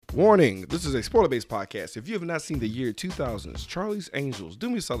Warning, this is a spoiler-based podcast. If you have not seen the year 2000's Charlie's Angels, do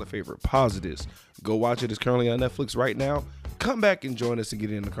me a solid favor, pause this. Go watch it. It's currently on Netflix right now. Come back and join us and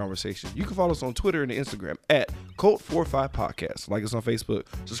get in the conversation. You can follow us on Twitter and Instagram at Cult45Podcast. Like us on Facebook.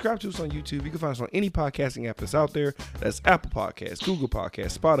 Subscribe to us on YouTube. You can find us on any podcasting app that's out there. That's Apple Podcasts, Google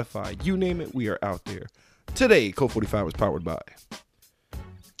Podcasts, Spotify, you name it, we are out there. Today, Cult 45 was powered by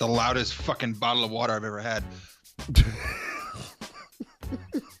the loudest fucking bottle of water I've ever had.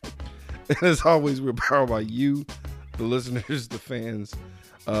 And as always, we're powered by you, the listeners, the fans.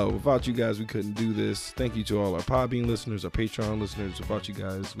 Without you guys, we couldn't do this. Thank you to all our Podbean listeners, our Patreon listeners. Without you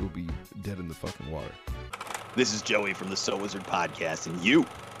guys, we'll be dead in the fucking water. This is Joey from the So Wizard Podcast, and you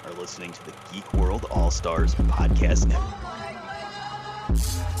are listening to the Geek World All-Stars Podcast Network.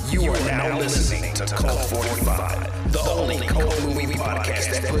 You are now listening to Cult 45, the only cult movie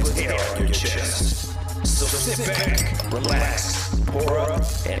podcast that puts air on your chest. So sit back, relax, pour up,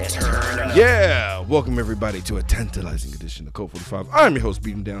 and turn up. Yeah! Welcome everybody to a tantalizing edition of Cult 45. I'm your host,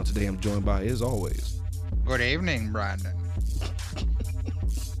 Beating Down. Today I'm joined by, as always, Good evening, Brandon.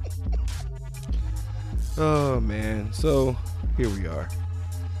 oh man, so here we are.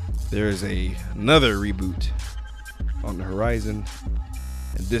 There is another reboot on the horizon,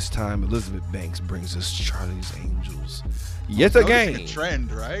 and this time Elizabeth Banks brings us Charlie's Angels yet again. A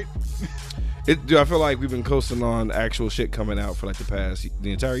trend, right? Dude, I feel like we've been coasting on actual shit coming out for like the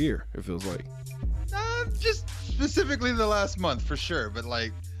entire year. It feels like. Just specifically the last month for sure, but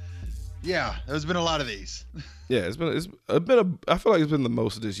like, yeah, there's been a lot of these. Yeah, it's been I feel like it's been the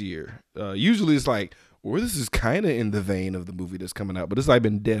most this year. Usually it's like, well, this is kind of in the vein of the movie that's coming out, but it's like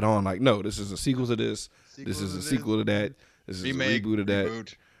been dead on. Like, no, this is a sequel to this. This is a sequel to that. This is remake, a reboot of that.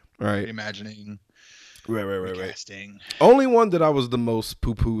 Reboot, right. Reimagining. Right. Recasting. Only one that I was the most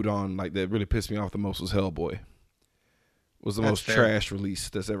poo-pooed on, like that really pissed me off the most, was Hellboy. Was the most trash release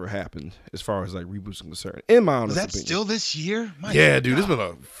that's ever happened as far as like reboots are concerned. In my honest opinion. Is that still this year? Yeah, dude, it's been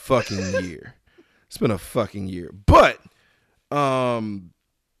a fucking year. It's been a fucking year. But I've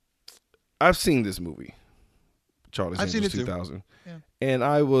seen this movie, Charlie's Angels 2000. Yeah. And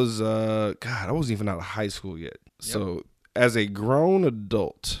I was I wasn't even out of high school yet. Yep. So as a grown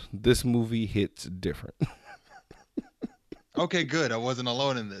adult, this movie hits different. Okay, good. I wasn't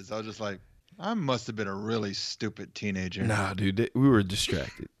alone in this. I was just like, I must have been a really stupid teenager. Nah, dude, we were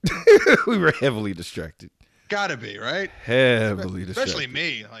distracted. We were heavily distracted. Gotta be, right? Heavily distracted. Especially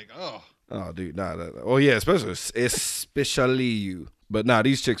me. Like, oh. Oh, dude, nah. Oh, yeah, especially you. But nah,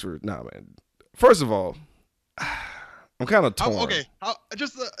 these chicks were, man. First of all, I'm kind of torn. Okay,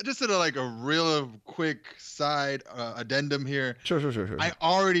 just like a real quick side addendum here. Sure. I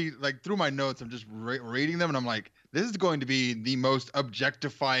already, like, through my notes, I'm just reading them, and I'm like, this is going to be the most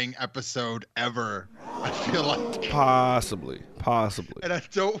objectifying episode ever, I feel like. Possibly. And I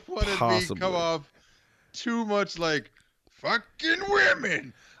don't want to come off too much like, fucking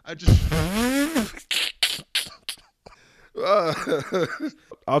women. I just...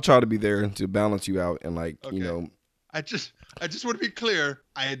 I'll try to be there to balance you out and, like, okay. you know... I just want to be clear.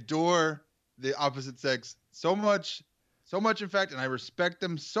 I adore the opposite sex so much, in fact, and I respect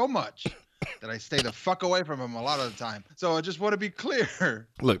them so much that I stay the fuck away from them a lot of the time. So I just want to be clear.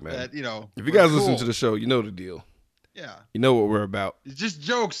 Look, man, that, you know, if you guys listen to the show, you know the deal. Yeah. You know what we're about. It's just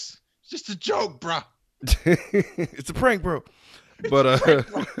jokes. It's just a joke, bro. It's a prank, bro. But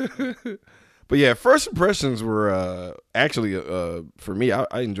but yeah, first impressions were actually for me,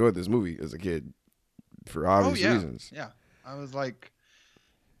 I enjoyed this movie as a kid. For obvious reasons. Yeah. I was like,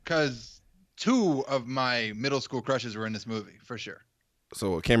 because 2 of my middle school crushes were in this movie, for sure.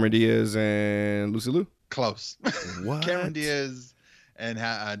 So Cameron Diaz and Lucy Liu? Close. What? Cameron Diaz and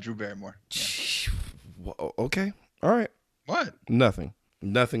Drew Barrymore. Yeah. Okay. All right. What? Nothing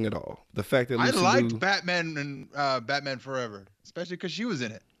at all. The fact that Lucy liked Liu, Batman and Batman Forever, especially because she was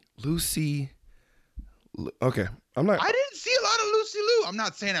in it. Okay. I didn't see a lot of Lucy Liu. I'm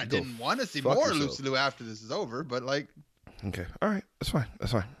not saying I didn't want to see more Lucy Liu after this is over, but like. Okay. All right. That's fine.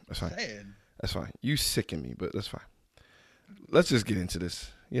 Saying. That's fine. You sicken me, but that's fine. Let's just get into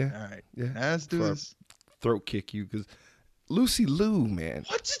this. Yeah. All right. Yeah. Let's do this. Throat kick you because Lucy Liu, man.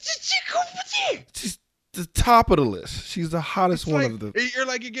 What's the She's the top of the list. She's the hottest one of the. You're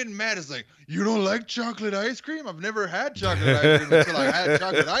getting mad. It's like, you don't like chocolate ice cream? I've never had chocolate ice cream until I had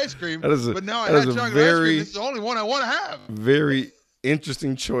chocolate ice cream. But now I had chocolate ice cream. This is the only one I want to have. Very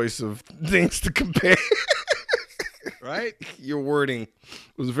interesting choice of things to compare. Right? Your wording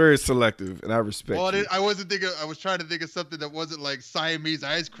was very selective, and I respect you. I wasn't thinking. I was trying to think of something that wasn't like Siamese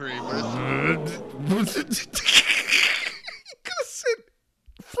ice cream.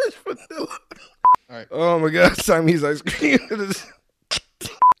 Fresh vanilla. All right. Oh my God, Siamese ice cream.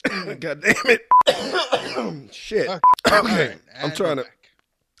 God damn it. Shit. Okay. Okay. I'm And trying we're to. back.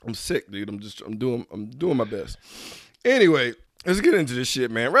 I'm sick, dude. I'm doing my best. Anyway, let's get into this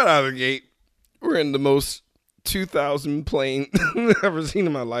shit, man. Right out of the gate, we're in the most 2000 plane I've ever seen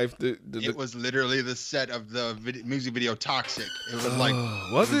in my life. It was literally the set of the music video Toxic. It was like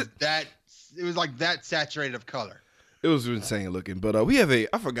was it? It was like that saturated of color. It was insane looking. But we have I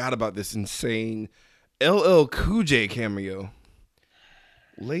forgot about this insane LL Cool J cameo.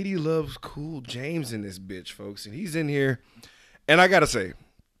 Lady loves Cool James in this bitch, folks, and he's in here. And I gotta say,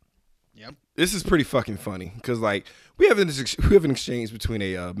 Yep. this is pretty fucking funny because like we have an exchange between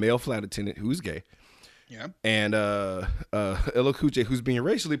a male flight attendant who's gay. Yeah. And LL Cool J, who's being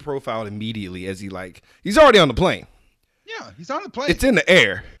racially profiled immediately as he's already on the plane. Yeah, he's on the plane. It's in the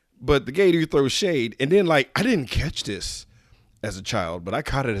air, but the gay dude throws shade. And then I didn't catch this as a child, but I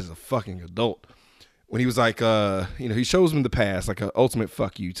caught it as a fucking adult when he was like, he shows him the pass, like an ultimate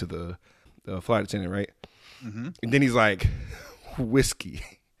fuck you to the flight attendant, right? Mm-hmm. And then he's like, whiskey,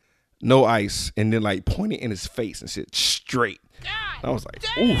 no ice, and then pointing in his face and shit straight. I was like,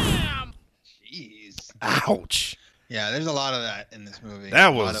 oof. Jeez. Ouch. Yeah, there's a lot of that in this movie.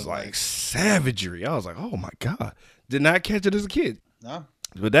 That was savagery. I was like, oh my God. Did not catch it as a kid. No.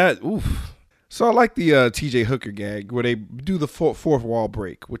 But that, oof. So I like the TJ Hooker gag where they do the fourth wall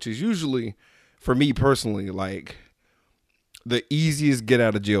break, which is usually, for me personally, the easiest get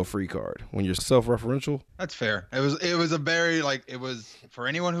out of jail free card when you're self-referential. That's fair. It was a very it was for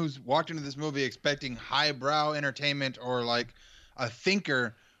anyone who's walked into this movie expecting highbrow entertainment or a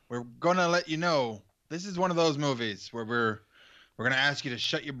thinker. We're gonna let you know this is one of those movies where we're gonna ask you to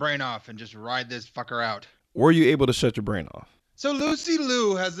shut your brain off and just ride this fucker out. Were you able to shut your brain off? So Lucy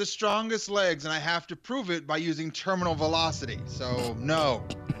Liu has the strongest legs, and I have to prove it by using terminal velocity. So no,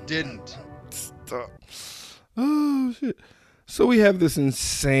 didn't. Stop. Oh shit. So we have this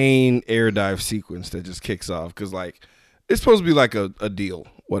insane air dive sequence that just kicks off because it's supposed to be a deal,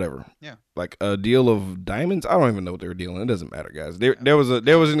 whatever. Yeah. Like a deal of diamonds. I don't even know what they were dealing. It doesn't matter, guys. There was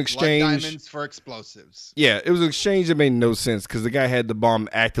an exchange. Like diamonds for explosives. Yeah, it was an exchange that made no sense because the guy had the bomb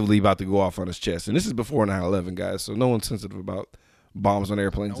actively about to go off on his chest, and this is before 9/11, guys. So no one's sensitive about bombs on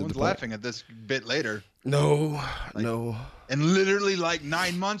airplanes. No one's laughing at this bit later. No. And literally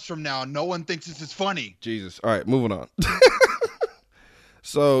 9 months from now, no one thinks this is funny. Jesus. All right, moving on.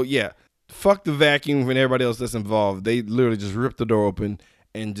 So yeah, fuck the vacuum and everybody else that's involved. They literally just rip the door open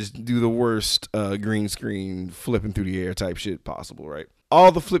and just do the worst green screen flipping through the air type shit possible, right?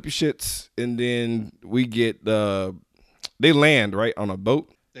 All the flippy shits, and then we get they land right on a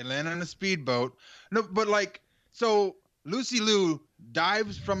boat. They land on a speedboat. No, but so Lucy Liu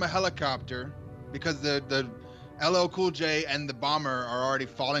dives from a helicopter because the LL Cool J and the bomber are already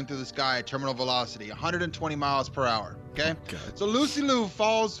falling through the sky at terminal velocity, 120 miles per hour. Okay. God. So Lucy Liu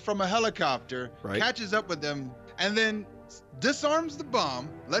falls from a helicopter, right, catches up with them, and then disarms the bomb,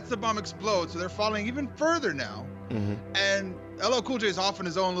 lets the bomb explode. So they're falling even further now. Mm-hmm. And LL Cool J is off in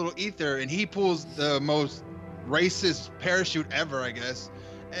his own little ether, and he pulls the most racist parachute ever, I guess.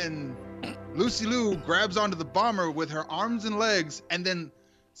 And Lucy Liu grabs onto the bomber with her arms and legs and then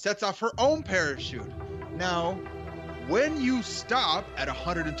sets off her own parachute. Now, when you stop at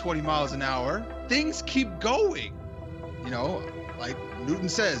 120 miles an hour, things keep going. Like Newton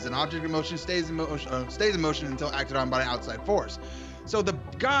says, an object in motion stays in motion until acted on by an outside force. So the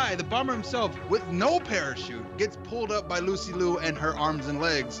bomber himself, with no parachute, gets pulled up by Lucy Liu and her arms and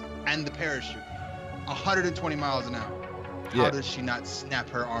legs and the parachute. 120 miles an hour. How does she not snap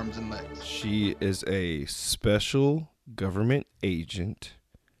her arms and legs? She is a special government agent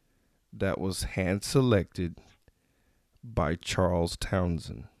that was hand-selected by Charles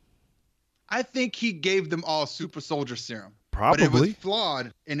Townsend. I think he gave them all super soldier serum. Probably. But it was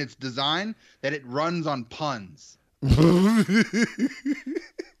flawed in its design that it runs on puns.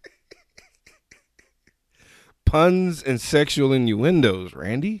 Puns and sexual innuendos,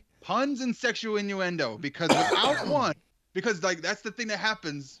 Randy. Puns and sexual innuendo, because without one, that's the thing that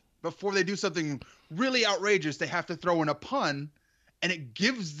happens before they do something really outrageous. They have to throw in a pun, and it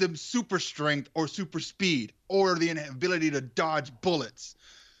gives them super strength or super speed or the ability to dodge bullets.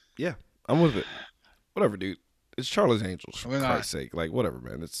 Yeah, I'm with it. Whatever, dude. It's Charlie's Angels, for Christ's sake. Whatever,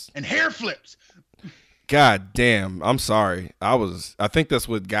 man. And hair flips. God damn. I'm sorry. I think that's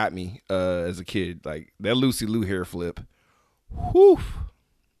what got me as a kid. That Lucy Liu hair flip. Whew.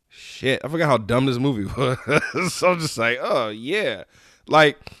 Shit. I forgot how dumb this movie was. So I'm just oh, yeah.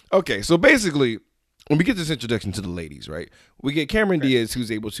 Okay, so basically, when we get this introduction to the ladies, right? We get Cameron Diaz, who's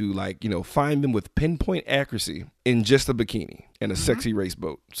able to, like, you know, find them with pinpoint accuracy in just a bikini and a sexy race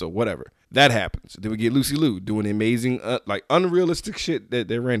boat. So whatever. That happens. Then we get Lucy Liu doing amazing, like, unrealistic shit that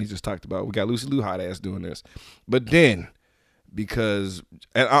Randy just talked about. We got Lucy Liu hot ass doing this. But then, because,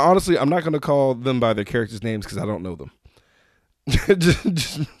 and honestly, I'm not going to call them by their characters' names because I don't know them.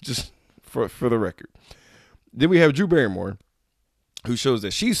 just for the record. Then we have Drew Barrymore, who shows that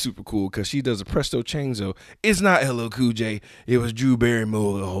she's super cool because she does a presto chango. It's not LL Cool J. It was Drew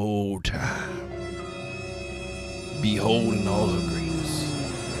Barrymore the whole time. Beholding all her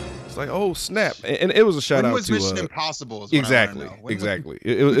greatness. It's like, oh, snap. And it was a shout out to... When was Mission Impossible? Exactly.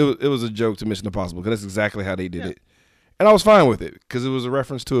 It was a joke to Mission Impossible because that's exactly how they did it. And I was fine with it because it was a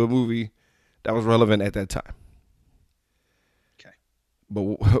reference to a movie that was relevant at that time. Okay.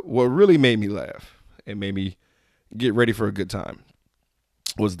 But what really made me laugh and made me get ready for a good time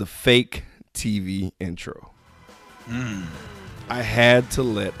was the fake TV intro. I had to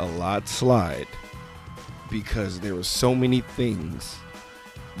let a lot slide because there were so many things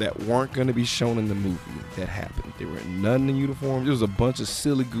that weren't going to be shown in the movie that happened. There were none in uniform. There was a bunch of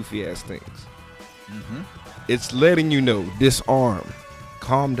silly, goofy ass things. It's letting you know, disarm,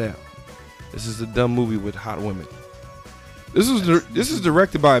 calm down. This is a dumb movie with hot women. This is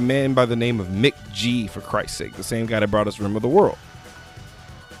directed by a man by the name of Mick G, for Christ's sake, the same guy that brought us Rim of the World.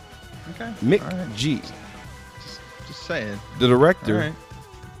 Okay. Mick G. Just saying. The director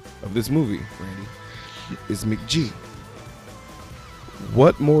of this movie, Randy, is Mick G.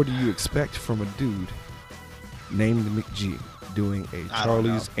 What more do you expect from a dude named Mick G doing a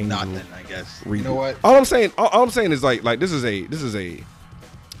Charlie's Angels Nothing, I guess. reboot? You know what? All I'm saying is like this is a.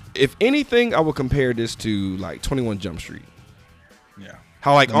 If anything, I would compare this to like 21 Jump Street. Yeah.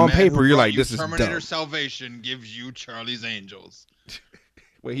 How like The on man paper who you're brought like, you this is Terminator dumb. Salvation gives you Charlie's Angels.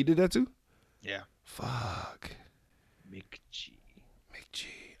 Wait, he did that too? Yeah. Fuck. Mick G.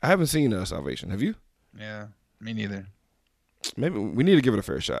 I haven't seen Salvation. Have you? Yeah. Me neither. Maybe we need to give it a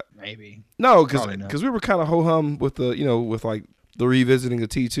fair shot. Maybe. No, Probably not. because we were kind of ho hum with the with like the revisiting of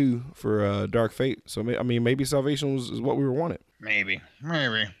T2 for Dark Fate. So I mean maybe Salvation is what we were wanted. Maybe.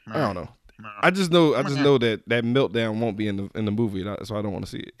 I don't know. I just know that meltdown won't be in the movie, so I don't want to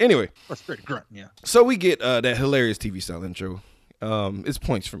see it. Anyway, That's pretty grunt. Yeah. so we get that hilarious TV style intro. It's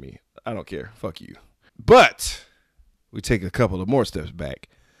points for me. I don't care. Fuck you. But we take a couple of more steps back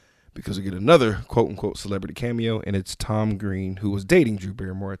because we get another quote unquote celebrity cameo, and it's Tom Green, who was dating Drew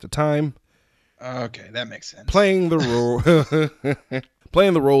Barrymore at the time. Okay, that makes sense. Playing the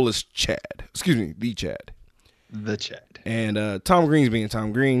role as Chad. Excuse me, the Chad. The Chad. And Tom Green's being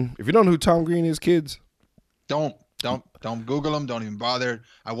Tom Green. If you don't know who Tom Green is, kids, Don't Google him. Don't even bother.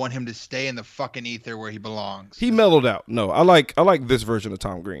 I want him to stay in the fucking ether where he belongs. he mellowed out. No, I like this version of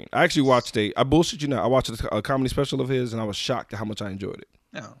Tom Green. I actually watched I bullshit you not. I watched a comedy special of his, and I was shocked at how much I enjoyed it.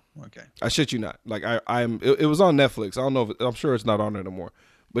 Oh, okay. I shit you not. Like it was on Netflix. I don't know I'm sure it's not on there no more.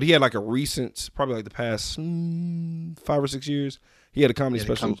 But he had like a recent, probably like the past 5 or 6 years, he had a comedy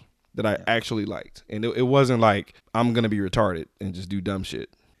special that I actually liked. And it wasn't like I'm gonna be retarded and just do dumb shit.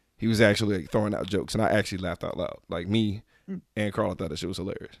 He was actually like throwing out jokes, and I actually laughed out loud. Like me and Carla thought that shit was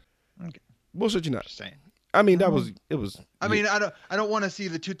hilarious. Okay. Bullshit you not. Just saying. I mean, it was. I mean, I don't want to see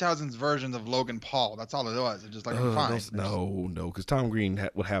the 2000s versions of Logan Paul. That's all it was. It's just like fine. No, because Tom Green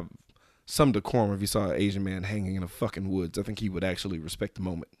would have some decorum if he saw an Asian man hanging in the fucking woods. I think he would actually respect the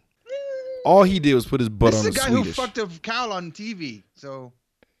moment. All he did was put his butt on the This is Swedish. a guy who fucked a cow on TV. So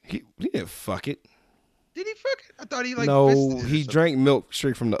He didn't fuck it. did he fuck it? I thought he like. No, fisted it or he something. drank milk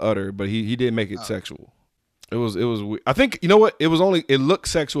straight from the udder, but he didn't make it sexual. It was weird. I think, you know what? It looked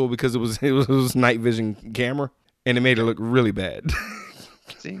sexual because it was night vision camera, and it made it look really bad.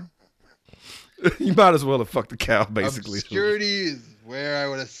 See, You might as well have fucked the cow, basically. obscurity is where I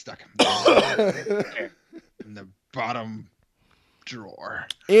would have stuck him. In the bottom drawer.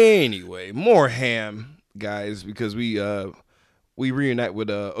 Anyway, more ham, guys, because we reunite with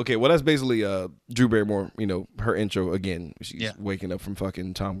that's basically Drew Barrymore, her intro again. She's waking up from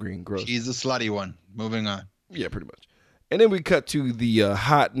fucking Tom Green. Gross. He's the slutty one. Moving on. Yeah, pretty much. And then we cut to the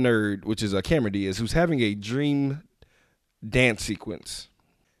hot nerd, which is Cameron Diaz, who's having a dream dance sequence.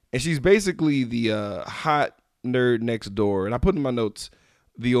 And she's basically the hot nerd next door. And I put in my notes,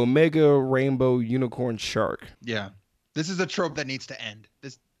 the Omega Rainbow Unicorn Shark. Yeah, this is a trope that needs to end.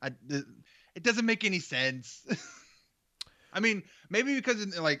 It doesn't make any sense. I mean, maybe because in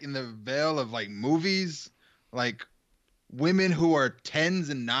the veil of like movies, like women who are 10s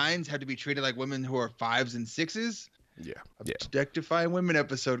and 9s have to be treated like women who are 5s and 6s. Yeah. Objectifying women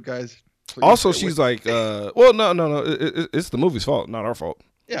episode, guys. Please Also, bear she's with like, me. no. It's the movie's fault, not our fault.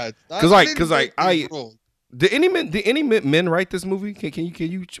 Yeah, did any men write this movie? Can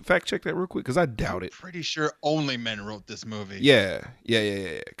you fact check that real quick? Because I doubt it. Pretty sure only men wrote this movie. Yeah.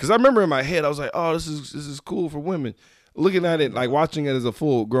 Because I remember in my head I was like, oh, this is cool for women. Looking at it, like watching it as a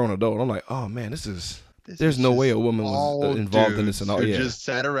full grown adult, I'm like, oh man, there's no way a woman was involved in this and all. Yeah, just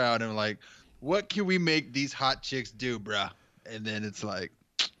sat around and like, what can we make these hot chicks do, bruh? And then it's like.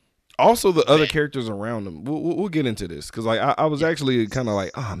 Also, the other characters around them. We'll get into this because like I was actually kind of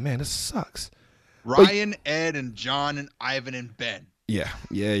like, oh man, this sucks. Ryan, Ed, and John, and Ivan, and Ben. Yeah.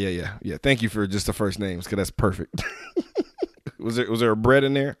 Thank you for just the first names because that's perfect. Was there a Brett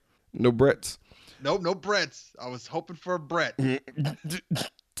in there? No Bretts. Nope, no Bretts. I was hoping for a Brett.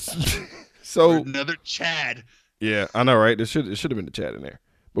 So or another Chad. Yeah, I know, right? There should have been the Chad in there,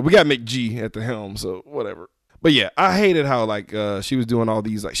 but we got McG at the helm, so whatever. But yeah, I hated how like she was doing all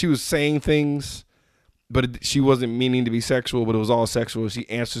these, like she was saying things, but she wasn't meaning to be sexual, but it was all sexual. She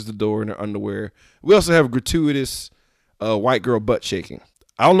answers the door in her underwear. We also have gratuitous white girl butt shaking.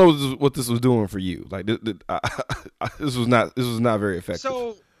 I don't know what this was doing for you. Like this was not very effective.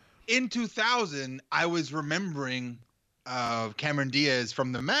 So in 2000, I was remembering Cameron Diaz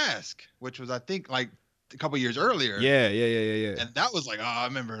from The Mask, which was I think like a couple years earlier. Yeah. And that was like, oh, I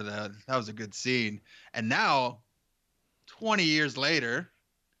remember that. That was a good scene. And now, 20 years later,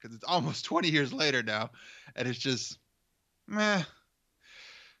 because it's almost 20 years later now, and it's just, meh.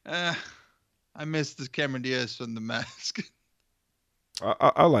 I miss this Cameron Diaz from The Mask.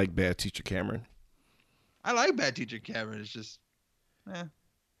 I like Bad Teacher Cameron. I like Bad Teacher Cameron. It's just,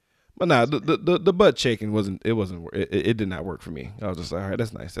 But nah, the butt shaking it did not work for me. I was just like, all right,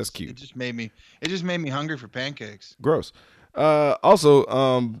 that's nice, that's cute. It just made me hungry for pancakes. Gross. Also,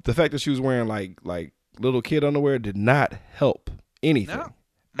 the fact that she was wearing like little kid underwear did not help anything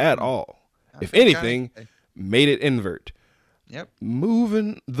at all. If anything, made it invert. Yep.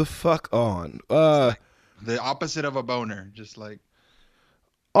 Moving the fuck on. Like the opposite of a boner, just like.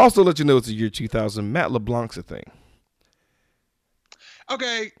 Also, let you know it's the year 2000. Matt LeBlanc's a thing.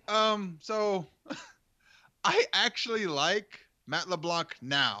 Okay, so I actually like Matt LeBlanc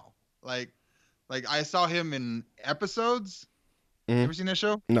now. Like I saw him in episodes. Mm-hmm. Ever seen that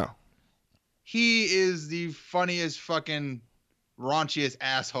show? No. He is the funniest fucking raunchiest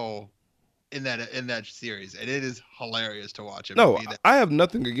asshole in that series, and it is hilarious to watch him. No, I have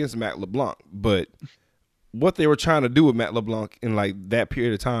nothing against Matt LeBlanc, but what they were trying to do with Matt LeBlanc in like that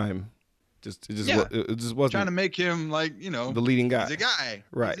period of time. It just wasn't trying to make him like, you know, the leading guy. He's a guy,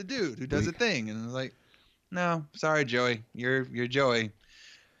 right? He's a dude who does a thing, and it's like, no, sorry, Joey, you're Joey.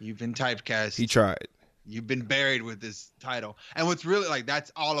 You've been typecast. He tried. You've been buried with this title, and what's really like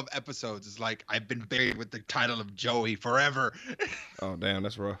that's all of episodes is like I've been buried with the title of Joey forever. Oh damn,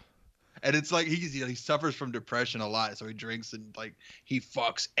 that's rough. And it's like he suffers from depression a lot, so he drinks and like he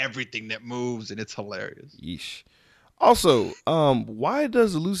fucks everything that moves, and it's hilarious. Yeesh. Also, why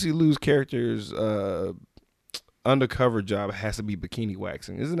does Lucy Liu's character's undercover job has to be bikini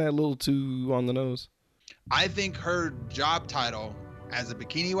waxing? Isn't that a little too on the nose? I think her job title as a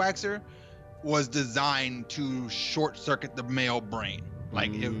bikini waxer was designed to short circuit the male brain.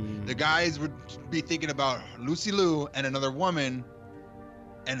 Like if the guys would be thinking about Lucy Liu and another woman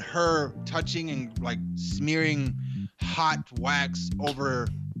and her touching and like smearing hot wax over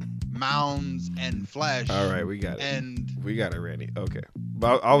mounds and flesh. All right, we got it. And we got it, Randy. Okay,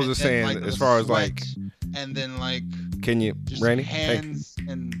 but I was just saying, like, as far as like, and then like, can you, just Randy? hands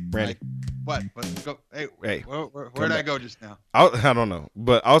and Randy. Like, what? Go. Hey, where did I go just now? I don't know,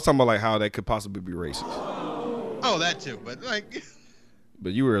 but I was talking about like how that could possibly be racist. Oh, that too, but like.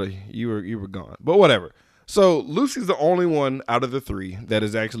 But you were gone. But whatever. So Lucy's the only one out of the three that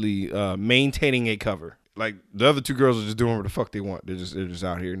is actually maintaining a cover. Like the other two girls are just doing what the fuck they want. They're just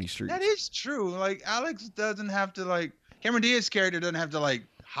out here in these streets. That is true. Like Alex doesn't have to like Cameron Diaz's character doesn't have to like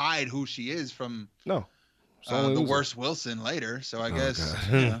hide who she is from. No. The worst Wilson later. So I guess.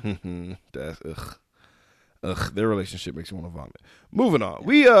 That's ugh. Their relationship makes you want to vomit. Moving on.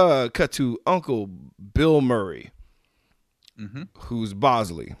 We cut to Uncle Bill Murray, who's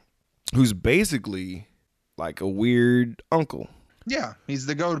Bosley, who's basically like a weird uncle. Yeah, he's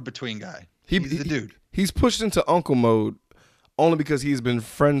the go-between guy. He's the dude. He's pushed into uncle mode only because he's been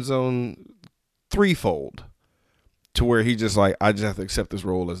friend zoned threefold to where he just like, I just have to accept this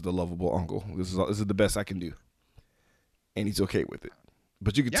role as the lovable uncle. This is the best I can do. And he's okay with it.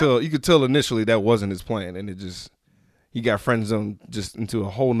 But you could tell initially that wasn't his plan, and he got friend zoned just into a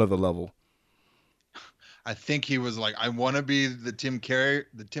whole nother level. I think he was like, I want to be the Tim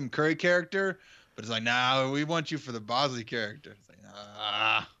Curry character, but it's like, nah, we want you for the Bosley character. It's like,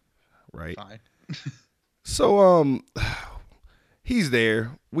 right. Fine. So he's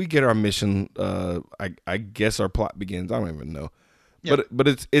there. We get our mission. I guess our plot begins. I don't even know. Yep.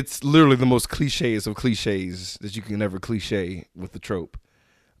 But it's literally the most cliches of cliches that you can ever cliche with the trope.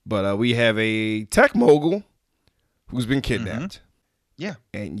 But we have a tech mogul who's been kidnapped. Yeah.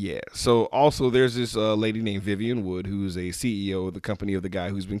 And so also there's this lady named Vivian Wood, who's a CEO of the company of the guy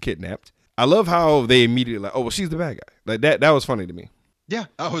who's been kidnapped. I love how they immediately like, oh, well, she's the bad guy. Like that was funny to me. Yeah.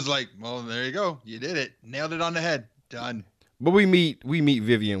 I was like, well, there you go. You did it. Nailed it on the head. Done. But we meet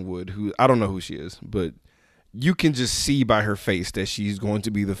Vivian Wood, who I don't know who she is, but you can just see by her face that she's going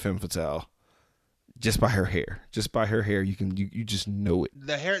to be the femme fatale. Just by her hair. You just know it.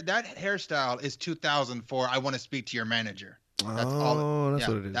 That hairstyle is 2004. I want to speak to your manager. That's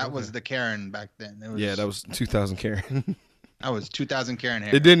what it is. That was the Karen back then. That was 2000 Karen. That was 2000 Karen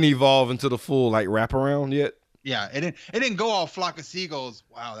hair. It didn't evolve into the full like wraparound yet. Yeah, it didn't go all flock of seagulls.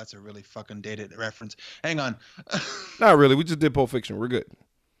 Wow, that's a really fucking dated reference. Hang on. Not really. We just did Pulp Fiction. We're good.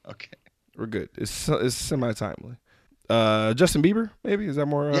 Okay. We're good. It's semi-timely. Justin Bieber, maybe? Is that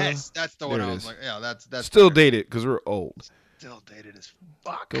more? Yes, that's the one I was like, yeah, that's still better. Dated because we're old. Still dated as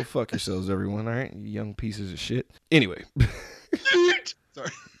fuck. Go fuck yourselves, everyone, all right? You young pieces of shit. Anyway.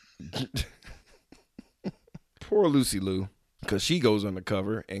 Sorry. Poor Lucy Liu, because she goes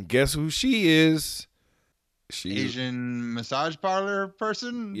undercover, and guess who she is? Asian massage parlor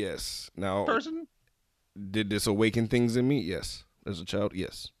person? Yes. Now, did this awaken things in me? Yes. As a child?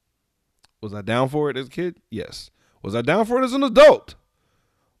 Yes. Was I down for it as a kid? Yes. Was I down for it as an adult?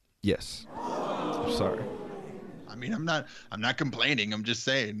 Yes. I'm sorry. I mean, I'm not complaining. I'm just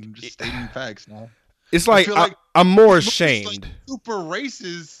saying. I'm just stating facts now. It's like I'm more ashamed. Like super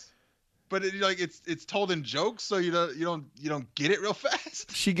racist, but it's told in jokes, so you don't get it real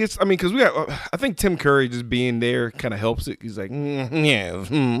fast. She gets. I mean, because I think Tim Curry just being there kind of helps it. He's like, so smarmy. Yeah,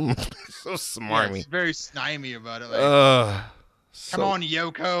 it's very snimey about it. Like, come on,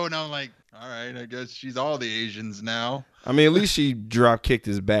 Yoko, and I'm like, all right, I guess she's all the Asians now. I mean, at least she drop kicked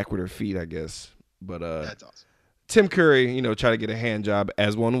his back with her feet, I guess. But that's awesome. Tim Curry, try to get a hand job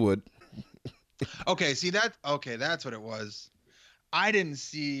as one would. Okay, that's what it was. I didn't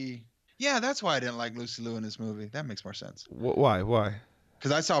see. Yeah, that's why I didn't like Lucy Liu in this movie. That makes more sense. Why?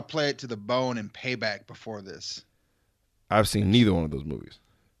 Because I saw Play It to the Bone and Payback before this. I've seen neither one of those movies.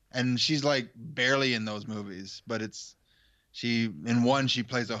 And she's like barely in those movies, but in one she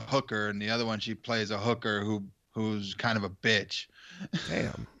plays a hooker, and the other one she plays a hooker who's kind of a bitch.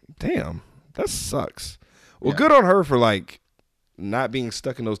 Damn, that sucks. Well, good on her for like not being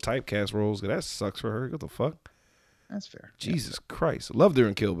stuck in those typecast roles. That sucks for her. What the fuck? That's fair. Jesus Christ, I loved her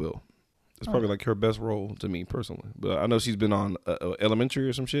in Kill Bill. It's probably like her best role to me personally. But I know she's been on Elementary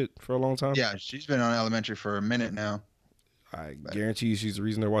or some shit for a long time. Yeah, she's been on Elementary for a minute now. I guarantee you she's the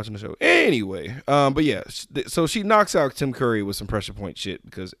reason they're watching the show. Anyway, but yeah, so she knocks out Tim Curry with some pressure point shit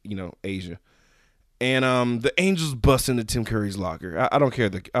because, Asia. And the Angels bust into Tim Curry's locker. I don't care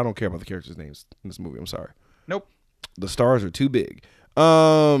about the characters' names in this movie. I'm sorry. Nope. The stars are too big.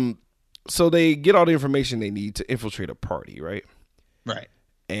 So they get all the information they need to infiltrate a party, right? Right.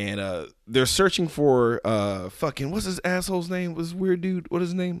 And they're searching for what's his asshole's name? What's this weird dude? What is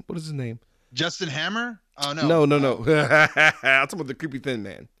his name? Justin Hammer? Oh no. No. I'm talking about the creepy thin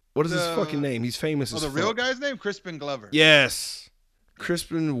man. What is his fucking name? He's famous as fuck. Real guy's name? Crispin Glover. Yes.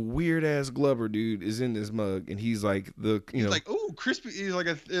 Crispin weird ass Glover dude is in this mug, and he's like he's like, ooh, crispy. He's like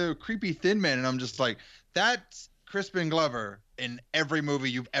a creepy thin man, and I'm just like, that's Crispin Glover in every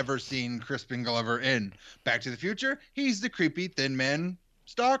movie you've ever seen Crispin Glover in. Back to the Future, he's the creepy thin man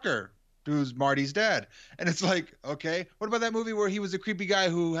stalker who's Marty's dad, and it's like, okay, what about that movie where he was a creepy guy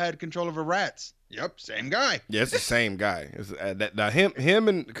who had control over rats? Yep, same guy. Yeah, it's the same guy. It's, him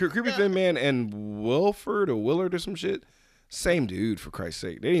and creepy thin man and Wilford or Willard or some shit. Same dude, for Christ's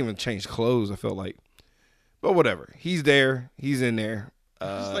sake. They didn't even change clothes, I felt like. But whatever. He's there. He's in there.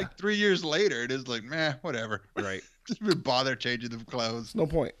 Just like 3 years later, it is like, meh, whatever. Right. Just even bother changing the clothes. It's no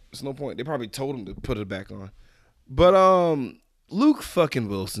point. They probably told him to put it back on. But Luke fucking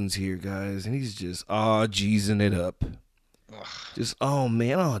Wilson's here, guys, and he's just G'sing it up. Ugh. Just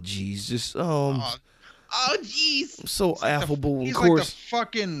man, G's, just geez. So affable, he's of course. Like the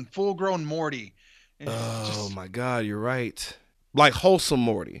fucking full-grown Morty. Oh my God, you're right. Like wholesome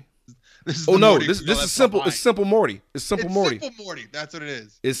Morty. This is this is simple. It's simple Morty. It's simple Morty. Simple Morty. That's what it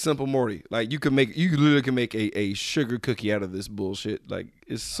is. It's simple Morty. Like you literally can make a sugar cookie out of this bullshit. Like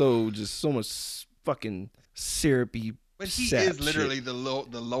it's so much fucking syrupy. But he is literally the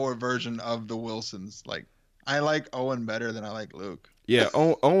lower version of the Wilsons. Like I like Owen better than I like Luke. Yeah,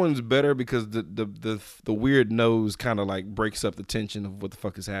 Owen's better because the weird nose kind of like breaks up the tension of what the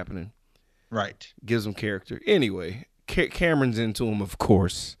fuck is happening. Right. Gives him character. Anyway, Cameron's into him, of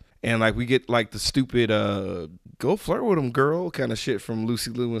course. And like we get like the stupid go flirt with him, girl kind of shit from Lucy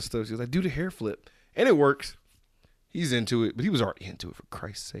Liu and stuff. She's like, do the hair flip. And it works. He's into it, but he was already into it, for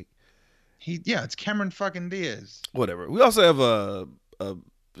Christ's sake. It's Cameron fucking Diaz. Whatever. We also have a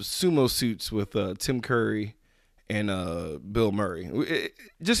sumo suits with Tim Curry and Bill Murray.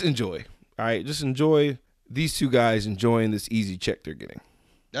 Just enjoy. All right, just enjoy these two guys enjoying this easy check they're getting.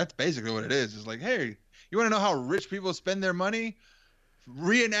 That's basically what it is. It's like, hey, you want to know how rich people spend their money?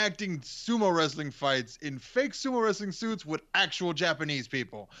 Reenacting sumo wrestling fights in fake sumo wrestling suits with actual Japanese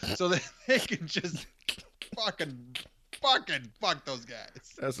people, so that they can just fucking fuck those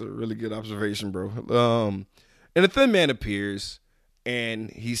guys. That's a really good observation, bro. And the Thin Man appears, and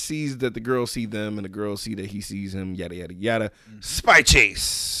he sees that the girls see them, and the girls see that he sees him. Yada yada yada. Spy chase.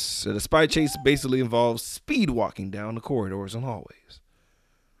 So the spy chase basically involves speed walking down the corridors and hallways.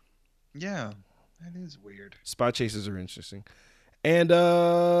 Yeah, that is weird. Spy chases are interesting. And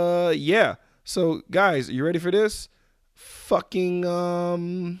yeah. So guys, you ready for this? Fucking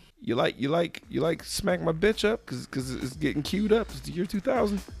you like smack my bitch up cause it's getting queued up. It's the year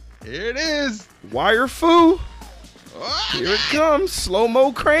 2000. Here it is. Wire foo. Here it comes.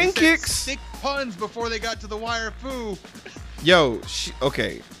 Slow-mo crane kicks. 6 puns before they got to the wire foo. Yo,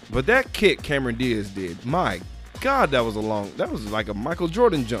 okay. But that kick Cameron Diaz did, my God, that was like a Michael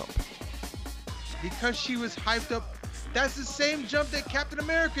Jordan jump. Because she was hyped up. That's the same jump that Captain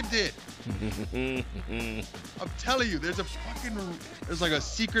America did. I'm telling you, there's like a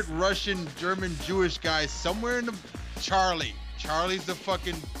secret Russian, German, Jewish guy somewhere in the Charlie. Charlie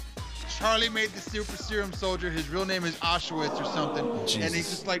made the super serum soldier. His real name is Auschwitz or something. Jesus. And he's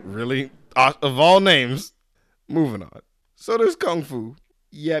just like, really? Of all names. Moving on. So there's Kung Fu.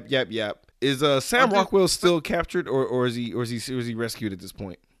 Yep. Is Sam Rockwell still captured or is he rescued at this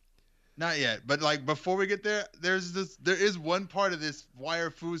point? Not yet, but like before we get there, there is one part of this wire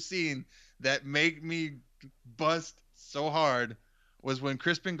foo scene that made me bust so hard was when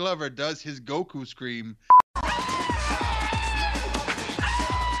Crispin Glover does his Goku scream.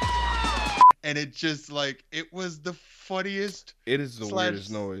 And it just like, it was the funniest. It is the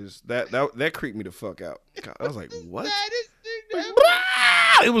weirdest noise. That creeped me the fuck out. God, I was like, what?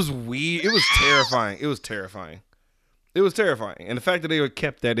 It was weird. It was terrifying. It was terrifying. And the fact that they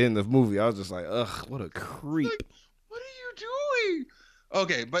kept that in the movie, I was just like, ugh, what a creep. Like, what are you doing?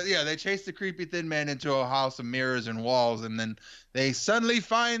 Okay, but yeah, they chase the creepy Thin Man into a house of mirrors and walls, and then they suddenly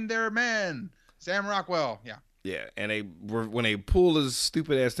find their man, Sam Rockwell. Yeah. Yeah, and when they pull his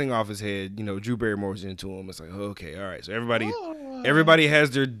stupid ass thing off his head, Drew Barrymore's into him. It's like, okay, all right. So everybody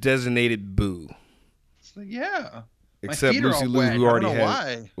has their designated boo. It's like, yeah. Except Lucy Liu, who already has.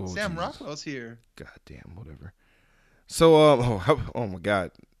 Why? Oh, Sam Jesus. Rockwell's here. God damn, whatever. So, oh my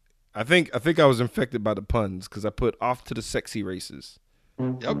God, I think I was infected by the puns because I put off to the sexy races.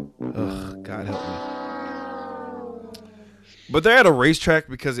 Yep. Ugh, God help me. But they're at a racetrack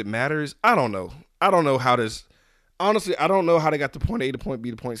because it matters. I don't know how this. Honestly, I don't know how they got to point A to point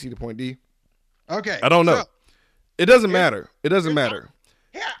B to point C to point D. Okay. I don't know. So, it doesn't matter. It doesn't matter.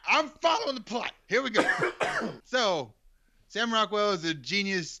 Yeah, I'm following the plot. Here we go. So, Sam Rockwell is a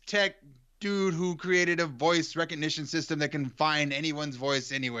genius tech dude who created a voice recognition system that can find anyone's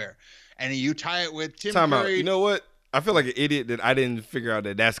voice anywhere. And you tie it with Tim Time Curry. out. You know what? I feel like an idiot that I didn't figure out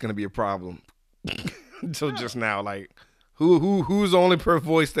that that's going to be a problem until just now. Like, who's the only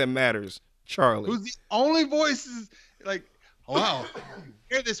voice that matters? Charlie. Who's the only voices? Like, wow.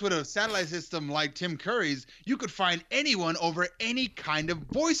 Hear this with a satellite system like Tim Curry's, you could find anyone over any kind of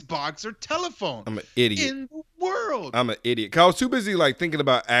voice box or telephone. I'm an idiot. In the world. I'm an idiot. 'Cause I was too busy like thinking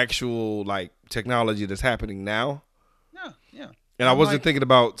about actual like technology that's happening now. Yeah. And I wasn't thinking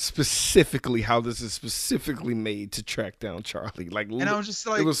about specifically how this is specifically made to track down Charlie. Like, and I was just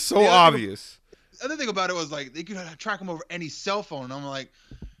like, it was so obvious. The other thing about it was like they could track him over any cell phone. And I'm like,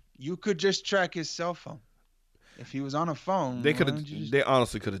 you could just track his cell phone. If he was on a phone, they could have. They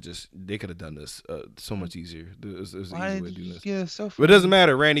honestly could have just. They could have done this so much easier. It was an easy way to do this. But it doesn't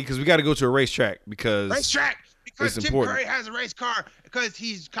matter, Randy, because we got to go to a racetrack because because Tim important. Curry has a race car because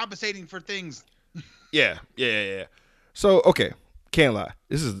he's compensating for things. Yeah. So okay, can't lie.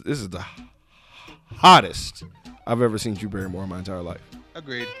 This is the hottest I've ever seen Drew Barrymore in my entire life.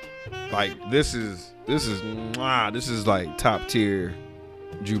 Agreed. Like this is like top tier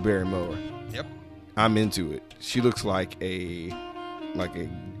Drew Barrymore. Yep. I'm into it. She looks like a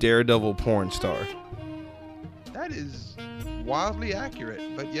daredevil porn star. That is wildly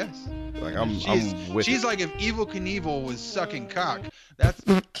accurate, but yes. Like I'm with She's it. like if Evel Knievel was sucking cock. That's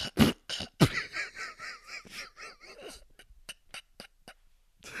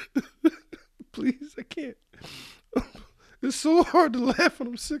Please, I can't. it's so hard to laugh when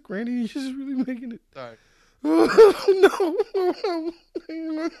I'm sick, Randy. You're just really making it. Sorry. Oh, no.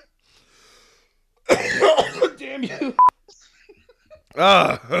 Damn you.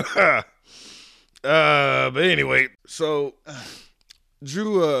 But anyway, so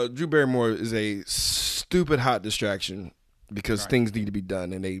Drew Barrymore is a stupid hot distraction because things need to be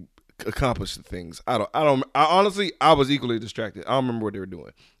done and they accomplish the things. I honestly, I was equally distracted. I don't remember what they were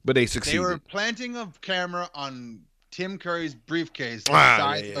doing, but they succeeded. They were planting a camera on Tim Curry's briefcase the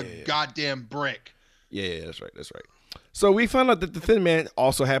size of a goddamn brick. Yeah, that's right. So we found out that the Thin Man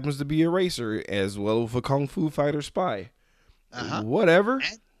also happens to be a racer as well as a kung fu fighter spy. Whatever.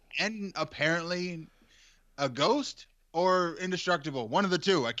 And apparently a ghost or indestructible. One of the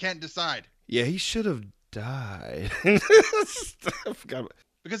two. I can't decide. Yeah, he should have died. I forgot.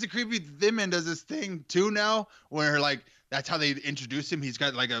 Because the creepy Thin Man does this thing too now where like that's how they introduce him. He's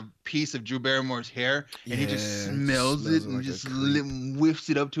got like a piece of Drew Barrymore's hair and he just smells it and like just whiffs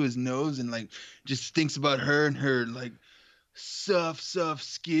it up to his nose and like just thinks about her and her like soft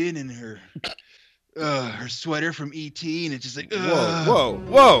skin and her sweater from E.T. and it's just like whoa.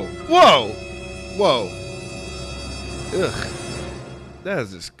 Ugh. That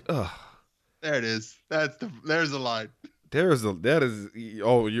is just There it is. There's the line.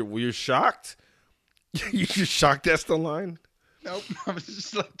 You're shocked? You're shocked that's the line? Nope. I was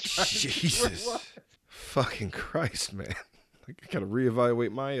just like Jesus. Fucking Christ, man. I gotta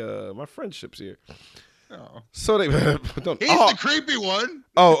reevaluate my friendships here. Oh. So they He's the creepy one.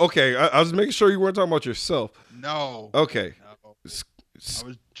 Oh, okay. I was making sure you weren't talking about yourself. No. Okay. No. I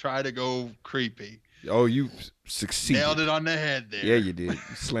was trying to go creepy. Oh, you succeeded. Nailed it on the head there. Yeah, you did.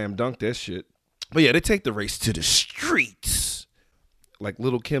 You slam dunked that shit. But yeah, they take the race to the streets. Like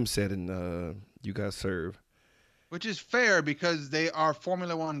Little Kim said in You Got Served. Which is fair because they are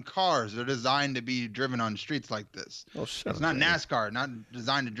Formula One cars. They're designed to be driven on streets like this. Oh, shut up. It's not NASCAR, not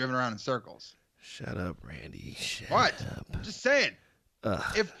designed to be driven around in circles. Shut up, Randy. Shut up. I'm just saying.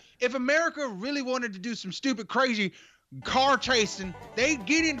 If America really wanted to do some stupid, crazy car chasing, they'd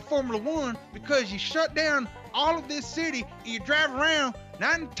get into Formula One because you shut down all of this city and you drive around,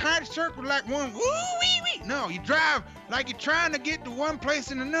 not in tight circles like one. Woo-wee-wee. No, you drive like you're trying to get to one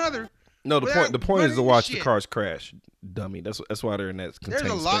place and another. No, the point is to watch the cars crash, dummy. That's why they're in that contained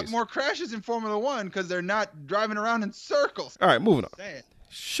There's a lot space. more crashes in Formula One because they're not driving around in circles. All right, moving on. Sad.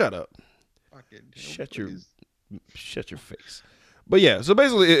 Shut up. Fucking Shut your face. But yeah, so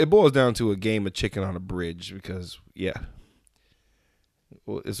basically it boils down to a game of chicken on a bridge because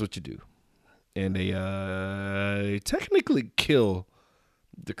well, it's what you do. And they technically kill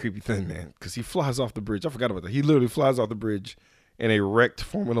the creepy Thin Man because he flies off the bridge. I forgot about that. He literally flies off the bridge in a wrecked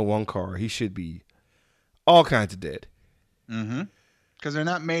Formula One car. He should be all kinds of dead. Mm-hmm. Because they're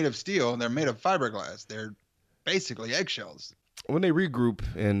not made of steel. They're made of fiberglass. They're basically eggshells. When they regroup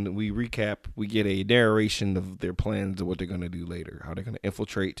and we recap, we get a narration of their plans of what they're going to do later, how they're going to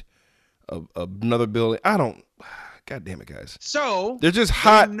infiltrate another building. God damn it, guys. So they're just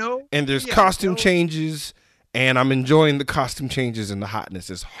hot, and there's costume changes, and I'm enjoying the costume changes and the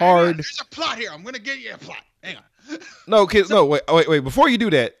hotness. It's hard. There's a plot here. I'm going to get you a plot. Hang on. No, kids. No, wait. Before you do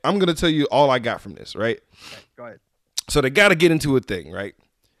that, I'm going to tell you all I got from this, right? Okay, go ahead. So they got to get into a thing, right?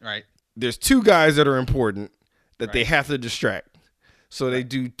 Right. There's two guys that are important that they have to distract. So they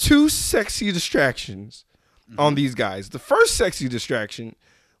do two sexy distractions on these guys. The first sexy distraction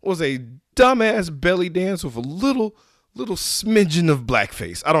was a dumbass belly dance with a little smidgen of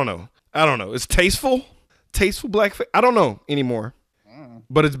blackface. I don't know. It's tasteful blackface. I don't know anymore.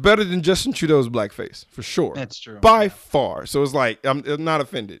 But it's better than Justin Trudeau's blackface for sure. That's true. By far. So it's like I'm not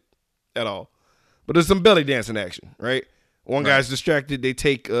offended at all. But there's some belly dancing action, right? One guy's distracted. They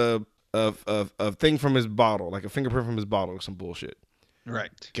take a thing from his bottle, like a fingerprint from his bottle or some bullshit.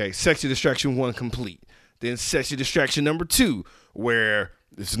 Right. Okay, sexy distraction 1 complete. Then sexy distraction number 2, where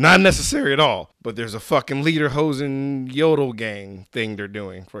it's not necessary at all, but there's a fucking lederhosen yodel gang thing they're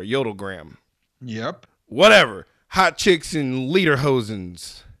doing for a yodelgram. Yep. Whatever. Hot chicks and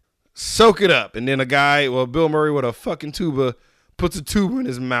lederhosens. Soak it up. And then a guy, Bill Murray with a fucking tuba, puts a tuba in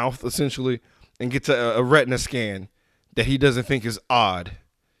his mouth, essentially, and gets a retina scan that he doesn't think is odd.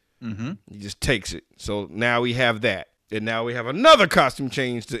 Mm-hmm. He just takes it. So now we have that. And now we have another costume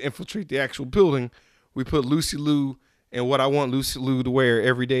change to infiltrate the actual building. We put Lucy Liu in what I want Lucy Liu to wear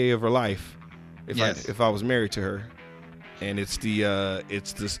every day of her life, if I was married to her. And it's the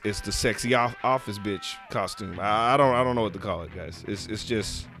sexy office bitch costume. I don't know what to call it, guys. It's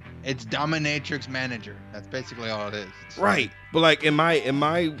dominatrix manager. That's basically all it is. Right. But like in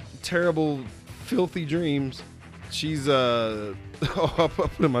my terrible, filthy dreams, she's I'll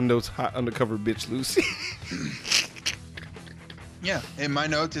put in my notes, hot undercover bitch Lucy. Yeah, in my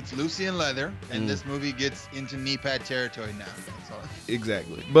notes, it's Lucy in leather, and this movie gets into knee pad territory now. That's all.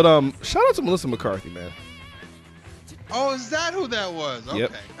 Exactly. But shout out to Melissa McCarthy, man. Oh, is that who that was? Okay.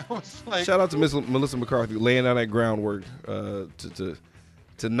 Yep. I was like, Shout out to Melissa McCarthy laying down that groundwork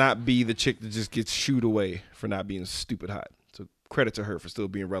to not be the chick that just gets shooed away for not being stupid hot. So credit to her for still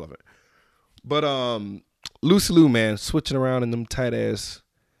being relevant. But Lucy Liu, man, switching around in them tight ass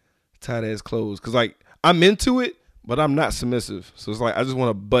clothes. Cause like I'm into it, but I'm not submissive. So it's like I just want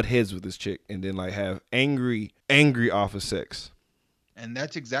to butt heads with this chick and then like have angry office sex. and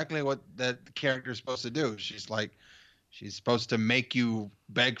that's exactly what that character is supposed to do. She's supposed to make you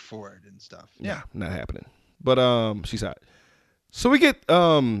beg for it and stuff. Yeah, not happening. But she's hot. So we get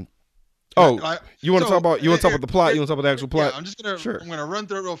you want to talk about the plot? You want to talk about the actual plot? Yeah, I'm gonna run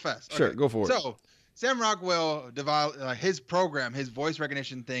through it real fast. Sure, go for it. So Sam Rockwell, his program, his voice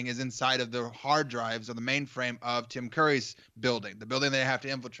recognition thing is inside of the hard drives or the mainframe of Tim Curry's building, the building they have to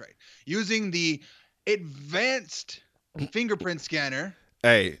infiltrate, using the advanced fingerprint scanner.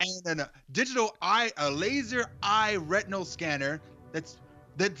 Hey, And a laser eye retinal scanner that's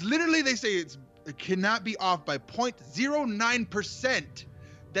literally, they say it cannot be off by 0.09%,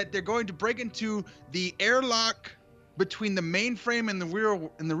 that they're going to break into the airlock between the mainframe and the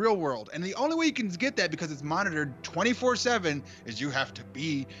real world. And the only way you can get that, because it's monitored 24/7, is you have to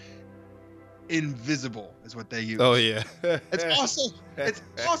be invisible, is what they use. oh yeah. It's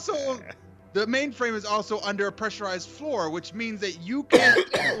also the mainframe is also under a pressurized floor, which means that you can't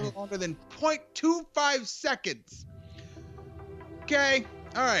stay no longer than 0.25 seconds. Okay.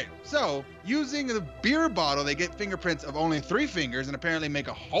 All right. So using the beer bottle, they get fingerprints of only 3 fingers and apparently make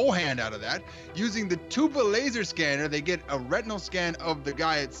a whole hand out of that. Using the tuba laser scanner, they get a retinal scan of the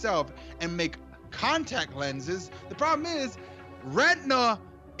guy itself and make contact lenses. The problem is retina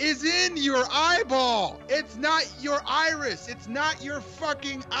is in your eyeball. It's not your iris. It's not your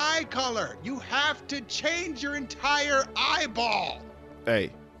fucking eye color. You have to change your entire eyeball.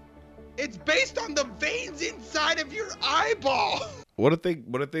 Hey, It's based on the veins inside of your eyeball. what if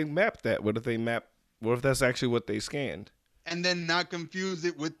they map that? What if that's actually what they scanned? And then not confuse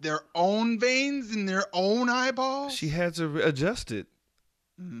it with their own veins in their own eyeballs? She had to adjust it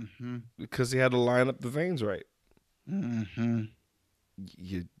Mm-hmm. because he had to line up the veins right. Mm-hmm.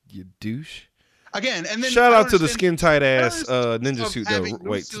 You douche. Again, and then Shout I out to the understand- skin tight I ass understand ninja of suit though. having Wait,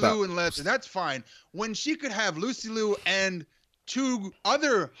 Lucy stop. Liu and leather, that's fine. When she could have Lucy Liu and 2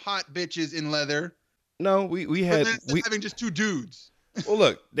 other hot bitches in leather, No, we but had then instead of having just 2 dudes. well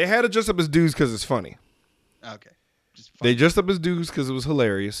look, they had to dress up as dudes because it's funny. Okay. Just They dressed up as dudes because it was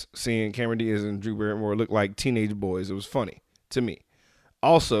hilarious seeing Cameron Diaz and Drew Barrymore look like teenage boys. It was funny to me.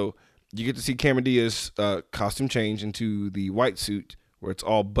 Also, you get to see Cameron Diaz costume change into the white suit where it's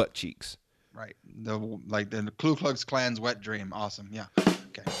all butt cheeks. Right. The Ku Klux Klan's wet dream. Awesome. Yeah.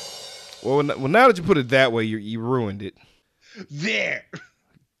 Okay. Well, now that you put it that way, you ruined it, There.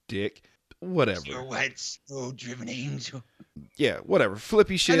 dick. Whatever. Your white snow-driven angel. Yeah, whatever.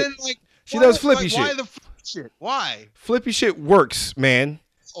 Flippy shit. And then She does flippy Why shit. the flippy shit? Why? Flippy shit works, man.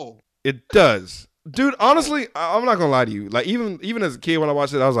 Oh. It does. Dude, honestly, I'm not gonna lie to you. Like even as a kid when I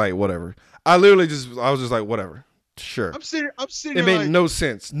watched it, I was like, whatever. I was just like, whatever. Sure. I'm sitting It here made like, no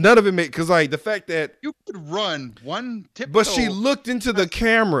sense. None of it made, because like the fact that you could run one tip. but she looked into the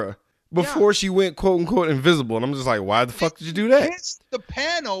camera before she went quote unquote invisible, and I'm just like, why the fuck did you do that? Hits the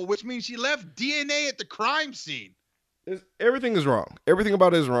panel, which means she left DNA at the crime scene. Everything is wrong. Everything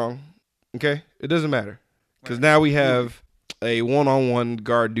about it is wrong. Okay, it doesn't matter because now we have a one-on-one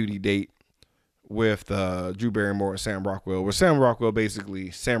guard duty date with Drew Barrymore and Sam Rockwell, where Sam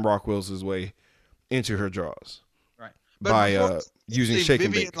Rockwell's his way into her jaws. Right. By using shake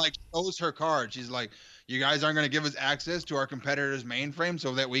and Vivian bake. shows her card. She's like, you guys aren't going to give us access to our competitor's mainframe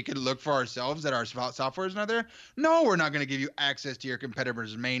so that we could look for ourselves that our software is not there? No, we're not going to give you access to your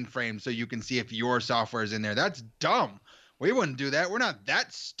competitor's mainframe so you can see if your software is in there. That's dumb. We wouldn't do that. We're not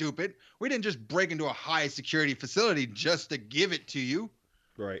that stupid. We didn't just break into a high security facility just to give it to you.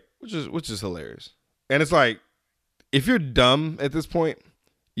 Right. Which is hilarious. And it's like, if you're dumb at this point,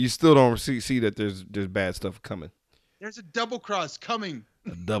 you still don't see that there's bad stuff coming. There's a double cross coming.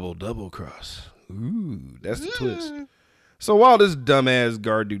 A double cross. Ooh, that's the twist. So while this dumbass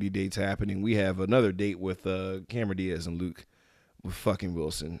guard duty date's happening, we have another date with Cameron Diaz and Luke with fucking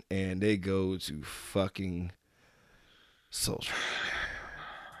Wilson, and they go to fucking Soul Train.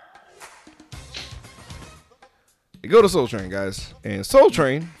 They go to Soul Train, guys, and Soul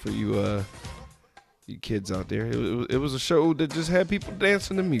Train, for you kids out there, it was a show that just had people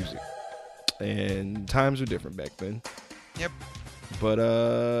dancing to music, and times were different back then. Yep. But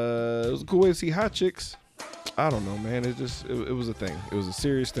it was a cool way to see hot chicks I don't know, man. It was a thing. It was a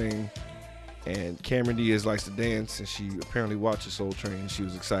serious thing. And Cameron Diaz likes to dance, and she apparently watches Soul Train. She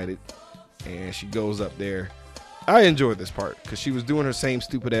was excited, and she goes up there. I enjoyed this part because she was doing her same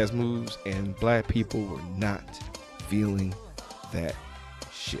stupid ass moves, and black people were not feeling that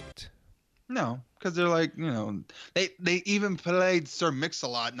shit. No, because they're like, they even played Sir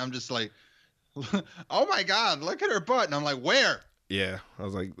Mix-a-Lot, and I'm just like, oh my God, look at her butt. And I'm like, where? Yeah, I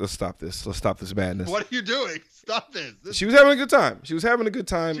was like, let's stop this. Let's stop this madness. What are you doing? Stop this. She was having a good time.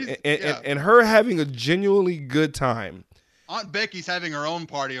 And her having a genuinely good time. Aunt Becky's having her own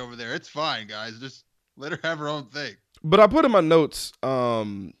party over there. It's fine, guys. Just let her have her own thing. But I put in my notes,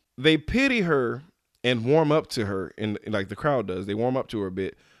 they pity her and warm up to her, and like the crowd does. They warm up to her a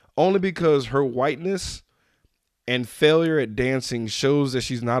bit, only because her whiteness and failure at dancing shows that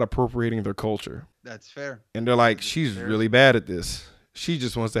she's not appropriating their culture. That's fair. And they're like, she's really bad at this. She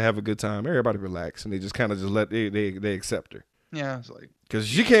just wants to have a good time. Everybody relax, and they just kind of just they accept her. Yeah, it's like, because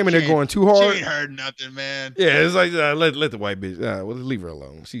she came in there going too hard. She ain't heard nothing, man. Yeah, it's like let the white bitch. Well, leave her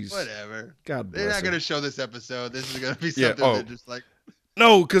alone. She's whatever. God bless They're not her. gonna show this episode. This is gonna be something that just like.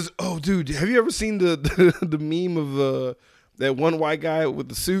 No, because dude, have you ever seen the meme of that one white guy with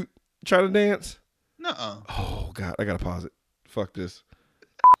the suit trying to dance? Nuh-uh. Oh God, I gotta pause it. Fuck this.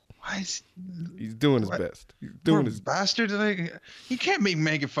 Why is he's doing his best. He's doing his bastard. You can't be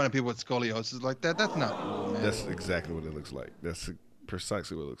making fun of people with scoliosis like that. That's not cool, man. That's exactly what it looks like. That's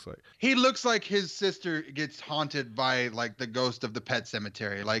precisely what it looks like. He looks like his sister gets haunted by like the ghost of the Pet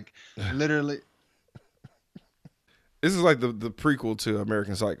Cemetery. Like literally. This is like the prequel to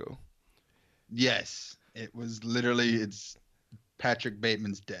American Psycho. Yes, it was literally. It's Patrick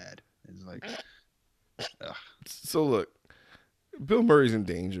Bateman's dad. It's like. Ugh. So look. Bill Murray's in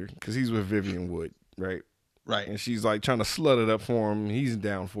danger because he's with Vivian Wood, right? Right. And she's like trying to slut it up for him. He's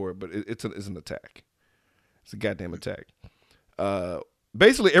down for it, but it's an attack. It's a goddamn attack.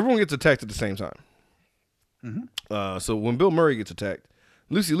 Basically, everyone gets attacked at the same time. Mm-hmm. So when Bill Murray gets attacked,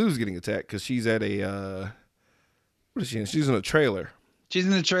 Lucy Liu's getting attacked because she's at a what is she in? She's in a trailer. She's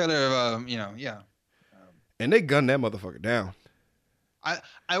in the trailer of yeah. And they gunned that motherfucker down.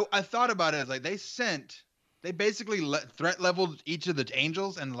 I thought about it. Like they basically threat leveled each of the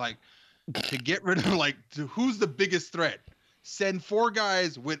angels, and like to get rid of who's the biggest threat, send 4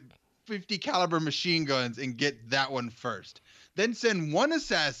 guys with 50 caliber machine guns and get that one first. Then send 1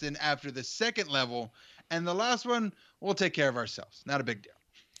 assassin after the second level, and the last one we'll take care of ourselves. Not a big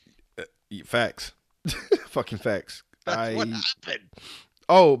deal. Facts. Fucking facts. That's what happened.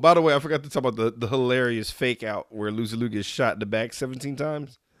 Oh, by the way, I forgot to talk about the hilarious fake out where Lucy Liu gets shot in the back 17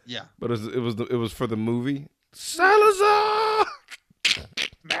 times. Yeah, but it was for the movie. Salazar.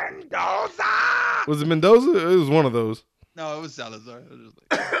 Mendoza. Was it Mendoza? It was one of those. No, it was Salazar. It was just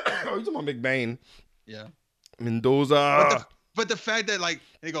like... Oh, you talking about McBain? Yeah. Mendoza. But the fact that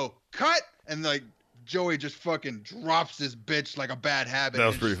they go cut and Joey just fucking drops this bitch like a bad habit. That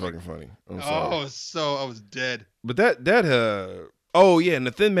was pretty fucking funny. I was dead. But that oh yeah, and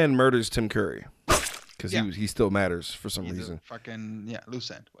the Thin Man murders Tim Curry because he still matters for some reason. Fucking loose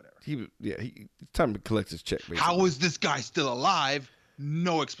end, whatever. It's time to collect his check. Basically. How is this guy still alive?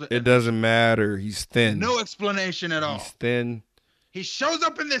 No explanation. It doesn't matter. He's thin. No explanation at all. He's thin. He shows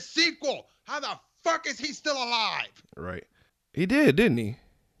up in this sequel. How the fuck is he still alive? Right. He did, didn't he?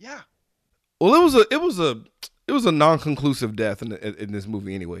 Yeah. Well, it was a non-conclusive death in this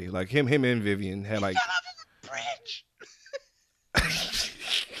movie anyway. Like him and Vivian had like. He fell off of a bridge.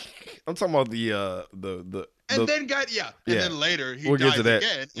 I'm talking about the. And then then later he dies to that.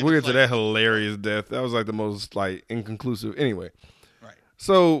 again. We'll get to that hilarious death. That was like the most like inconclusive. Anyway. Right.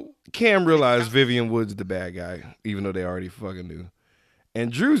 So Cam realized Vivian Wood's the bad guy, even though they already fucking knew.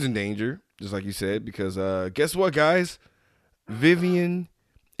 And Drew's in danger, just like you said, because guess what, guys? Vivian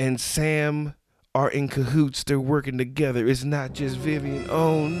and Sam are in cahoots. They're working together. It's not just Vivian.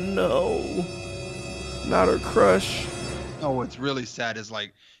 Oh no. Not her crush. Oh, what's really sad is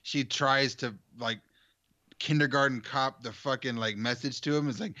she tries to kindergarten cop the fucking message to him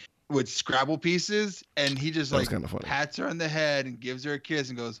is with Scrabble pieces, and he just pats her on the head and gives her a kiss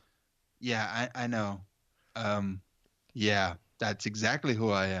and goes, "Yeah, I know. Yeah, that's exactly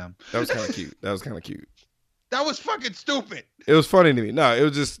who I am." That was kind of cute. That was fucking stupid. It was funny to me. No, it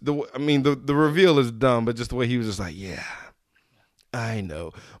was just the reveal is dumb, but just the way he was just like, "Yeah, I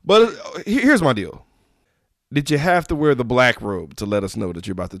know." But here's my deal. Did you have to wear the black robe to let us know that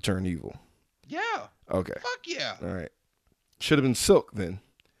you're about to turn evil? Yeah. Okay. Fuck yeah. All right. Should have been silk then.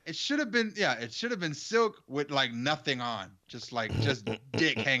 It should have been silk with nothing on. Just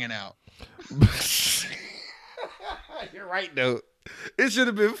dick hanging out. You're right though. It should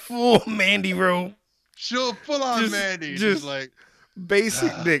have been full Mandy robe. She'll full on Just- Mandy. just- Just like,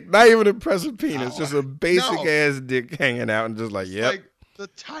 Basic dick, not even impressive penis, No. just a basic No. ass dick hanging out, and just like, it's yep. like the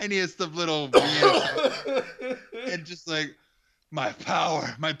tiniest of little veins. And just like, my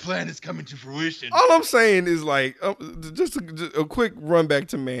power, my plan is coming to fruition. All I'm saying is like, just a quick run back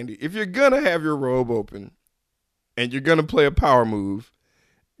to Mandy. If you're gonna have your robe open, and you're gonna play a power move,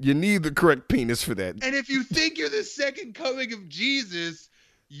 you need the correct penis for that. And if you think you're the second coming of Jesus,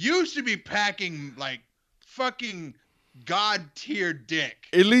 you should be packing like fucking God tier dick.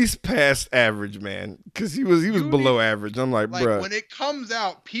 At least past average, man, because he was You below need- average. I'm like, Like bruh. when it comes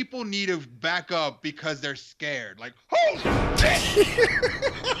out, people need to back up because they're scared. Like, holy shit!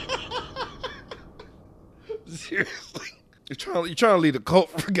 Seriously, you're trying to lead a cult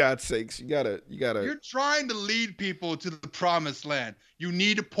for God's sakes. You gotta. You're trying to lead people to the promised land. You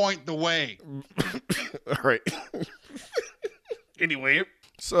need to point the way. All right. Anyway,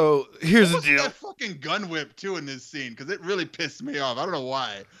 so here's the What's deal. that fucking gun whip too in this scene? Because it really pissed me off. I don't know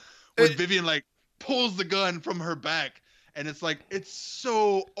why. When Vivian like pulls the gun from her back, and it's like it's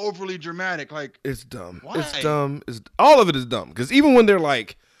so overly dramatic. Like, It's dumb. Why? It's dumb. All of it is dumb. Because even when they're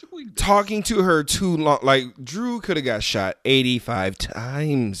like doing this. talking to her too long, like Drew could have got shot 85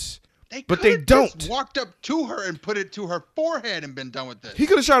 times. But they coulda just don't. Walked up to her and put it to her forehead and been done with this. He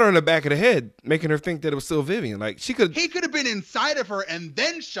could have shot her in the back of the head, making her think that it was still Vivian. Like she could. He could have been inside of her and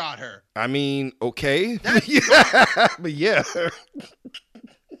then shot her. I mean, okay. That's Yeah. But yeah.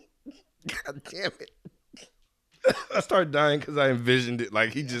 God damn it. I started dying because I envisioned it.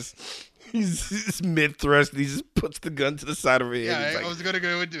 Like he's mid thrust. He just puts the gun to the side of her head. Yeah, He's I like, was gonna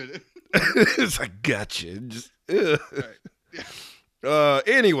go into it. it's like, gotcha. Just, ugh. Right. Yeah.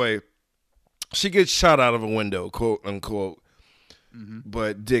 Anyway, she gets shot out of a window, quote unquote. Mm-hmm.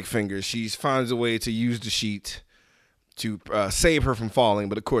 But Dick Fingers, she finds a way to use the sheet to save her from falling.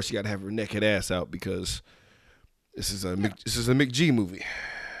 But of course, you got to have her naked ass out because this is a McG movie.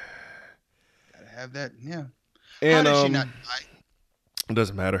 Gotta have that. Yeah. And How did she not die? it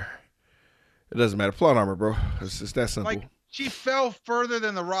doesn't matter. It doesn't matter. Plot armor, bro. It's just that simple. Like she fell further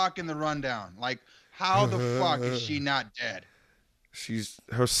than the Rock in the Rundown. Like how the fuck is she not dead?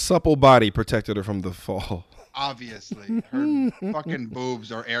 Her supple body protected her from the fall. Obviously, her fucking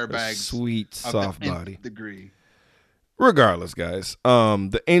boobs are Her airbags. sweet, of soft the nth body. degree. Regardless, guys,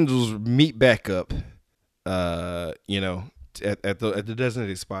 the Angels meet back up, at the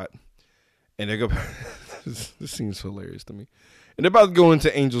designated spot, and they go. This seems hilarious to me, and they're about to go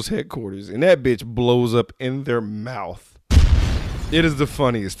into Angels headquarters, and that bitch blows up in their mouth. It is the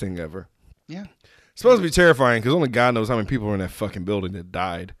funniest thing ever. Yeah. It's supposed to be terrifying because only God knows how many people are in that fucking building that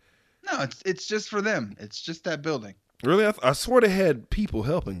died. No, it's just for them. It's just that building. Really, I swear they had people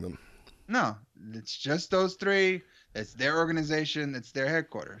helping them. No, it's just those three. It's their organization. It's their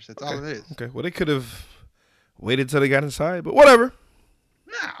headquarters. That's all it is. Okay, well they could have waited till they got inside, but whatever.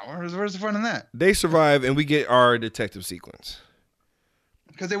 No, where's the fun in that? They survive, and we get our detective sequence.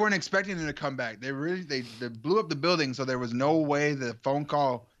 Because they weren't expecting them to come back. They blew up the building, so there was no way the phone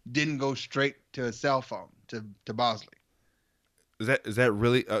call didn't go straight to a cell phone to Bosley. Is that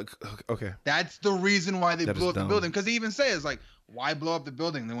really okay? That's the reason why they That blew is up the dumb. building. Because he even says like, why blow up the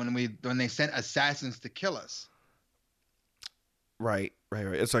building when they sent assassins to kill us? Right.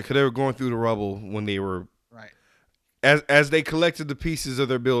 It's like they were going through the rubble when they were Right. as they collected the pieces of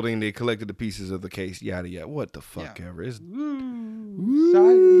their building, they collected the pieces of the case. Yada yada. What the fuck Yeah. ever is?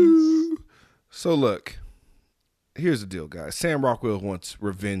 Science. So look, here's the deal, guys. Sam Rockwell wants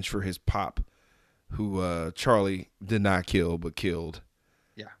revenge for his pop, who Charlie did not kill but killed.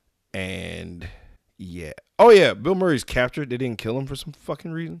 Yeah. And yeah. Oh yeah, Bill Murray's captured. They didn't kill him for some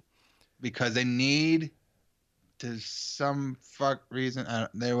fucking reason. Because they need to some fuck reason.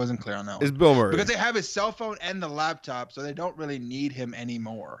 They wasn't clear on that one. It's Bill Murray. Because they have his cell phone and the laptop, so they don't really need him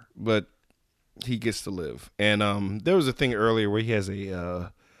anymore. But he gets to live. And there was a thing earlier where he has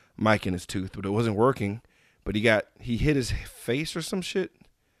a mic in his tooth, but it wasn't working. But he hit his face or some shit.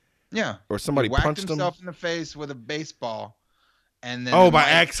 Yeah. Or somebody he whacked punched him. himself in the face with a baseball, and then Oh, the by mic-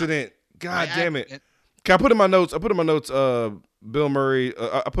 accident. God by damn it. accident- Can I put in my notes? Bill Murray.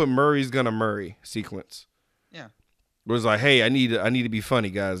 I put Murray's gonna Murray sequence. Yeah. It was like, hey, I need to be funny,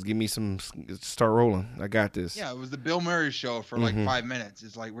 guys. Give me some. Start rolling. I got this. Yeah, it was the Bill Murray show for like Mhm. 5 minutes.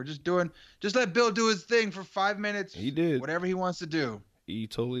 It's like just let Bill do his thing for 5 minutes. He did. Whatever he wants to do. He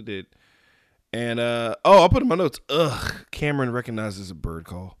totally did. And I put in my notes. Cameron recognizes a bird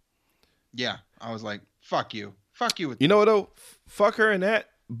call. Yeah, I was like, fuck you with You know what though? Fuck her and that.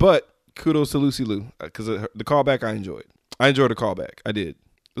 But kudos to Lucy Liu because the callback I enjoyed. I enjoyed the callback. I did. It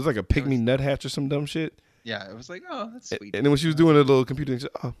was like a pygmy nuthatch or some dumb shit. Yeah, it was like, oh, that's sweet. And then when she was doing a little computer, she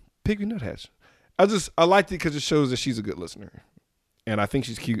said, oh, pygmy nuthatch. I liked it because it shows that she's a good listener. And I think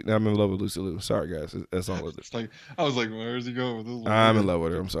she's cute, and I'm in love with Lucy Liu. Sorry, guys. That's all it is. It's like I was like, where is he going with this? I'm in love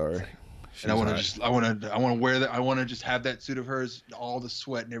with her. I'm sorry. And I want to wear that. I want to just have that suit of hers, all the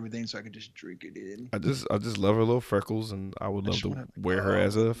sweat and everything, so I can just drink it in. I just love her little freckles, and I would love to wear her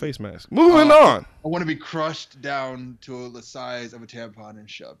as a face mask. Moving on. I want to be crushed down to the size of a tampon and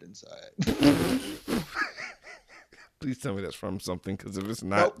shoved inside. Please tell me that's from something, because if it's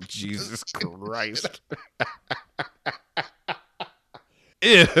not, Jesus Christ.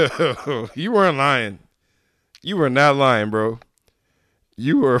 Ew, you weren't lying. You were not lying, bro.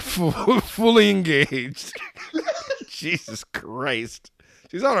 You were fully engaged. Jesus Christ.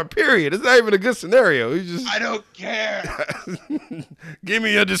 She's on her period. It's not even a good scenario. I don't care. Give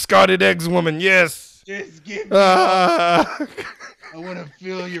me your discarded eggs, woman. Yes. Just give me. I want to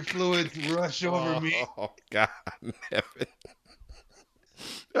feel your fluids rush over me. Oh, God. Heaven.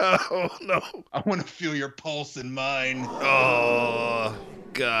 Oh, no. I want to feel your pulse in mine. Oh,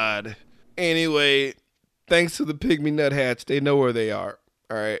 God. Anyway, thanks to the Pygmy Nuthatch, they know where they are.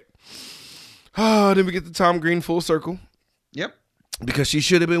 All right. Oh, then we get to Tom Green full circle. Yep. Because she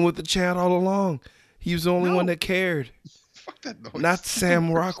should have been with the Chad all along. He was the only one that cared. Fuck that noise. Not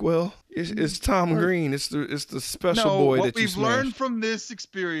Sam Rockwell. It's Tom Green. It's the special boy that you smashed. What we've learned from this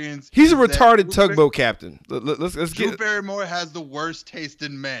experience. He's a retarded tugboat captain. Let's Drew get. Barrymore has the worst taste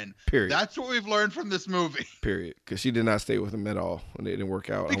in men. Period. That's what we've learned from this movie. Period. Because she did not stay with him at all when it didn't work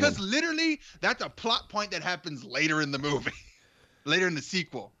out. Because literally, that's a plot point that happens later in the movie, later in the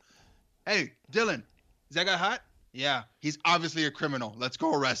sequel. Hey, Dylan, is that guy hot? Yeah, he's obviously a criminal. Let's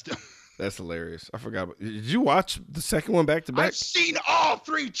go arrest him. That's hilarious. I forgot. Did you watch the second one back to back? I've seen all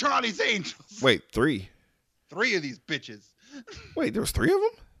 3 Charlie's Angels. Wait, 3? 3 of these bitches. Wait, there was 3 of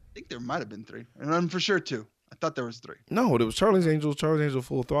them? I think there might have been 3. And I'm for sure 2. I thought there was 3. No, there was Charlie's Angels, Charlie's Angels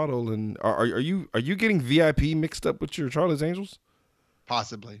Full Throttle, and are you getting VIP mixed up with your Charlie's Angels?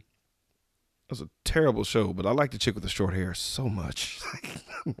 Possibly. It was a terrible show, but I like the chick with the short hair so much.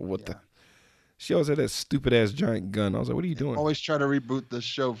 She always had that stupid ass giant gun. I was like, what are you doing? Always try to reboot the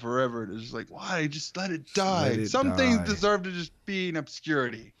show forever. It's just like, why? Just let it die. Some things deserve to just be in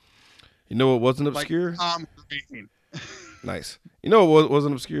obscurity. You know what wasn't obscure? Like Tom Green. Nice. You know what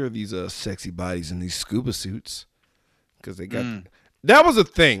wasn't obscure? These sexy bodies in these scuba suits. Because they got that was a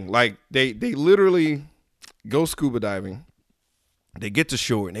thing. Like they literally go scuba diving. They get to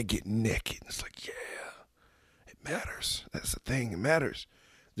shore and they get naked. It's like, yeah, it matters. That's the thing. It matters.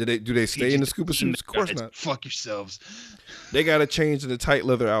 Do they stay in the scuba suits? Of course not. Fuck yourselves. They got to change into tight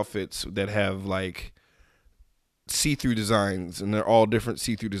leather outfits that have like see-through designs, and they're all different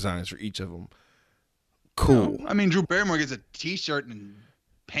see-through designs for each of them. Cool. No, I mean, Drew Barrymore gets a t-shirt and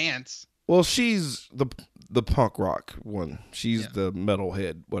pants. Well, she's the punk rock one. She's the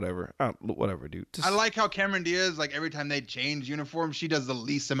metalhead, whatever. Whatever, dude. I like how Cameron Diaz, like every time they change uniforms, she does the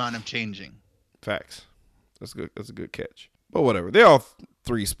least amount of changing. Facts. That's good. That's a good catch. But whatever. They all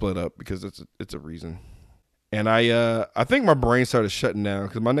 3 split up because it's a reason. And I think my brain started shutting down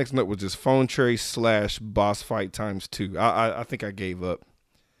because my next note was just phone trace / boss fight ×2. I think I gave up.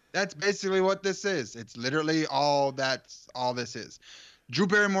 That's basically what this is. It's literally all this is. Drew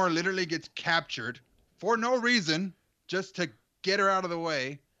Barrymore literally gets captured for no reason, just to get her out of the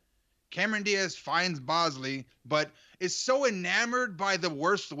way. Cameron Diaz finds Bosley, but is so enamored by the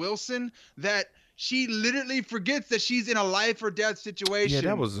worst Wilson that she literally forgets that she's in a life or death situation. Yeah,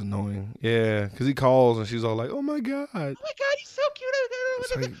 that was annoying. Yeah, because he calls and she's all like, "Oh my god, he's so cute."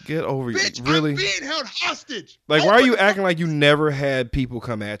 It's like, get over Bitch, it. Really? I'm being held hostage. Like, why are you acting like you never had people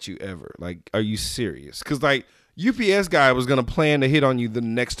come at you ever? Like, are you serious? Because like UPS guy was gonna plan to hit on you the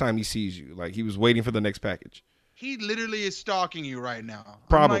next time he sees you. Like he was waiting for the next package. He literally is stalking you right now.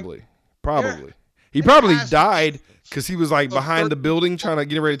 Probably. He probably died because he was like behind the building trying to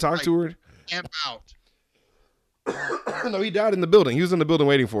get ready to talk to her. Camp out. No, he died in the building. He was in the building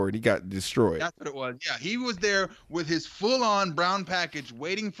waiting for it. He got destroyed. That's what it was. Yeah, he was there with his full-on brown package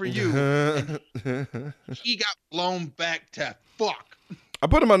waiting for you. And he got blown back to fuck. I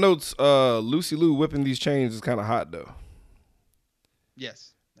put in my notes, Lucy Liu whipping these chains is kind of hot, though.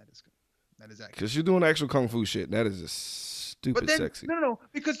 Yes, that is good. That is accurate. Because she's doing actual kung fu shit. That is just stupid sexy. No,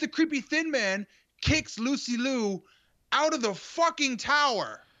 because the creepy thin man kicks Lucy Liu out of the fucking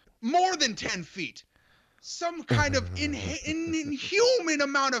tower. More than 10 feet. Some kind of inhuman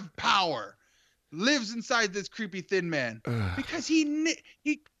amount of power lives inside this creepy thin man. Because he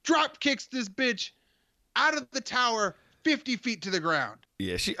drop kicks this bitch out of the tower 50 feet to the ground.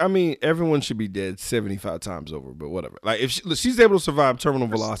 Yeah, everyone should be dead 75 times over, but whatever. Like, if she's able to survive terminal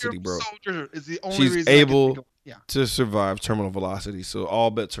velocity, bro. Soldier is the only she's reason able to survive terminal velocity. So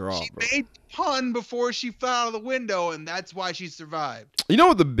all bets are off. She Bro. made pun before she fell out of the window, and that's why she survived. You know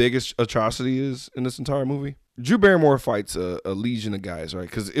what the biggest atrocity is in this entire movie? Drew Barrymore fights a legion of guys, right?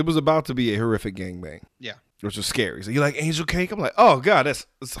 Because it was about to be a horrific gangbang. Yeah. Which was scary. So you like Angel Cake? I'm like, oh God, that's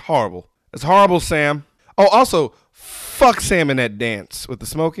horrible. That's horrible, Sam. Oh, also, fuck Sam in that dance with the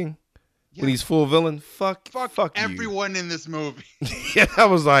smoking. Yeah. When he's full villain. Fuck everyone in this movie. Yeah, I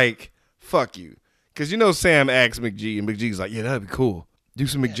was like, fuck you. Because you know Sam asked McGee, and McGee's like, yeah, that'd be cool. Do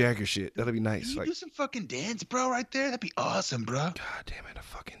some Mick Jagger shit. That'd be nice. Can you like, do some fucking dance, bro, right there? That'd be awesome, bro. God damn it,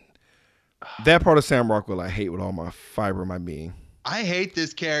 that part of Sam Rockwell I hate with all my fiber of my being. I hate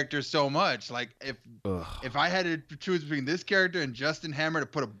this character so much. Like, if I had to choose between this character and Justin Hammer to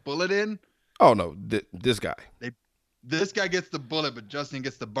put a bullet in. Oh, no, this guy. This guy gets the bullet, but Justin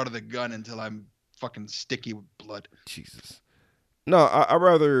gets the butt of the gun until I'm fucking sticky with blood. Jesus. No, I'd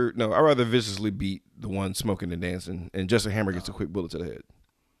rather viciously beat the one smoking and dancing, and Justin Hammer gets a quick bullet to the head.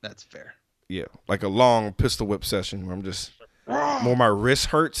 That's fair. Yeah, like a long pistol whip session where I'm just more my wrist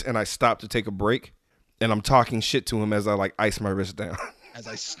hurts and I stop to take a break, and I'm talking shit to him as I like ice my wrist down. As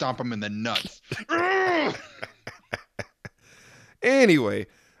I stomp him in the nuts. Anyway,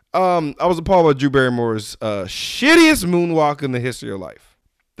 I was appalled by Drew Barrymore's shittiest moonwalk in the history of life.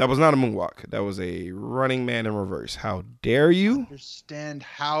 That was not a moonwalk. That was a running man in reverse. How dare you? Understand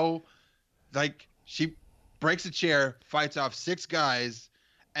how, like, she breaks a chair, fights off 6 guys,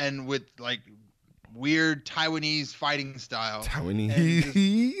 and with like weird Taiwanese fighting style. And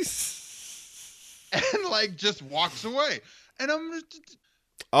like just walks away. And I'm just,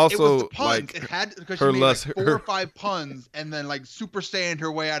 also, it was the puns. like, it had because her she made lust, like 4 or 5 puns and then like Super Saiyan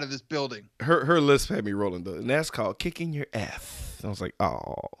her way out of this building. Her lisp had me rolling though, and that's called kicking your F. I was like,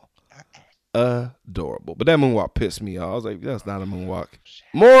 oh, adorable. But that moonwalk pissed me off. I was like, that's not a moonwalk.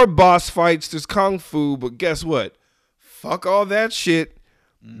 More boss fights. There's kung fu, but guess what? Fuck all that shit,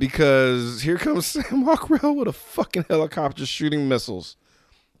 because here comes Sam Rockwell with a fucking helicopter shooting missiles.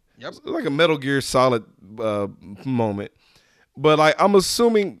 Yep. It's like a Metal Gear Solid moment. But like, I'm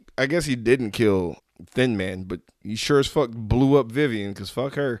assuming, I guess he didn't kill Thin Man, but he sure as fuck blew up Vivian, because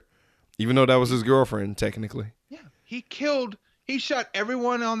fuck her. Even though that was his girlfriend, technically. Yeah. He shot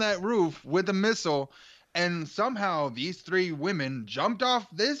everyone on that roof with a missile, and somehow these 3 women jumped off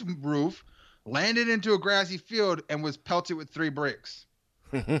this roof, landed into a grassy field, and was pelted with 3 bricks.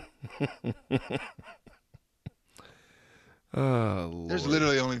 Oh, There's Lord.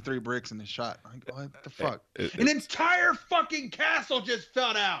 literally only 3 bricks in the shot. Like, what the fuck? An entire fucking castle just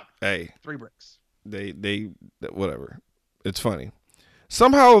fell out. Hey, 3 bricks. they whatever. It's funny.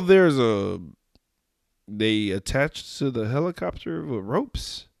 Somehow they attached to the helicopter with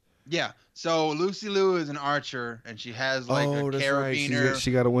ropes. Yeah. So Lucy Liu is an archer, and she has like a carabiner. Right.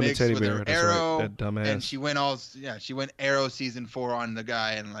 She got a winter teddy with bear. her That's arrow, right. That dumbass. And she went Arrow season 4 on the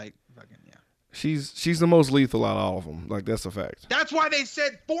guy, and like fucking yeah. She's the most lethal out of all of them. Like, that's a fact. That's why they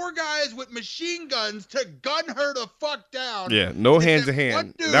said 4 guys with machine guns to gun her the fuck down. Yeah, no hands to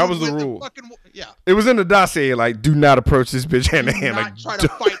hand. That was the rule. It was in the dossier, like, do not approach this bitch hand to hand. Like, try to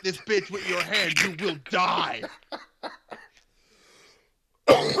fight this bitch with your hand. You will die.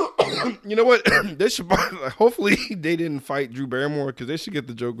 You know what? They should. Hopefully, they didn't fight Drew Barrymore, because they should get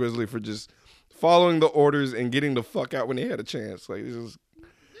the Joe Grizzly for just following the orders and getting the fuck out when they had a chance. Like, this is.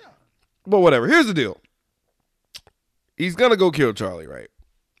 But whatever. Here's the deal. He's gonna go kill Charlie, right?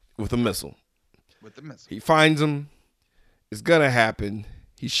 With a missile. He finds him. It's gonna happen.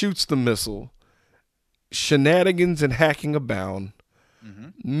 He shoots the missile. Shenanigans and hacking abound.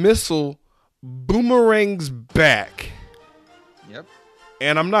 Missile boomerangs back. Yep.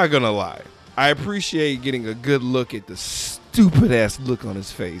 And I'm not gonna lie, I appreciate getting a good look at the stupid ass look on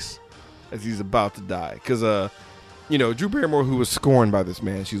his face as he's about to die. Because you know, Drew Barrymore, who was scorned by this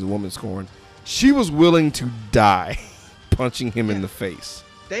man, she's a woman scorned, she was willing to die punching him in the face.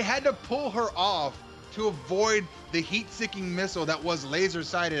 They had to pull her off to avoid the heat-seeking missile that was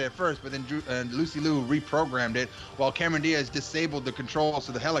laser-sighted at first, but then Lucy Liu reprogrammed it while Cameron Diaz disabled the controls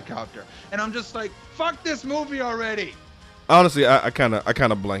to the helicopter. And I'm just like, fuck this movie already. Honestly, I kind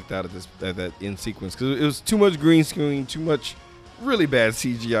of blanked out at that end sequence, because it was too much green screen, too much really bad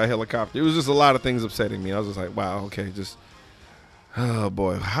CGI helicopter. It was just a lot of things upsetting me. I was just like, wow, okay, just, oh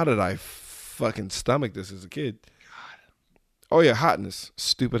boy, how did I fucking stomach this as a kid? Oh yeah, hotness,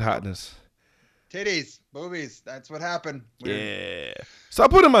 stupid hotness. Titties, boobies, that's what happened. Yeah. So I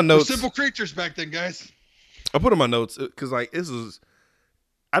put in my notes. We're simple creatures back then, guys. I put in my notes because like this is,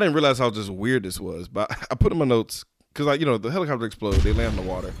 I didn't realize how just weird this was, but I put in my notes because like, you know, the helicopter exploded, they land in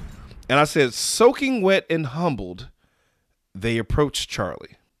the water, and I said, soaking wet and humbled, they approached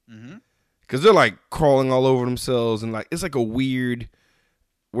Charlie. because they're like crawling all over themselves and like it's like a weird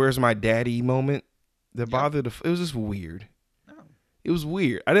 "Where's my daddy" moment that bothered. It was just weird. No. It was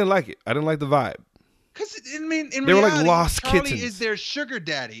weird. I didn't like it. I didn't like the vibe. Because I mean, in they reality, were like lost Charlie kittens. is their sugar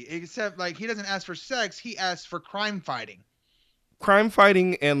daddy, except like he doesn't ask for sex; he asks for crime fighting. Crime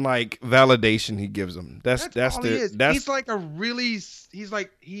fighting and like validation he gives them. That's all the he is. that's He's like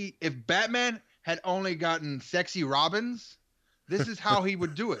if Batman had only gotten sexy Robins, this is how he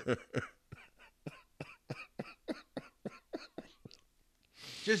would do it.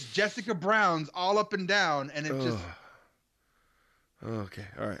 Just Jessica Brown's all up and down, and it just. Okay,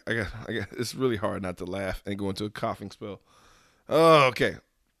 all right. I got. It's really hard not to laugh and go into a coughing spell. Oh, okay.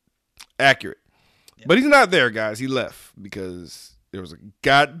 Accurate. Yeah. But he's not there, guys. He left because there was a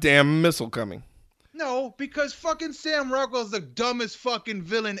goddamn missile coming. No, because fucking Sam Rockwell's the dumbest fucking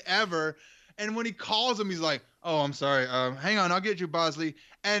villain ever. And when he calls him, he's like, "Oh, I'm sorry. Hang on, I'll get you, Bosley."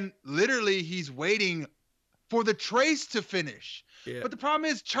 And literally, he's waiting for the trace to finish. Yeah. But the problem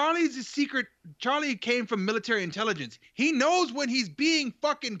is Charlie's a secret. Charlie came from military intelligence. He knows when he's being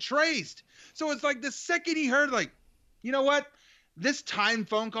fucking traced. So it's like the second he heard, like, you know what? This timed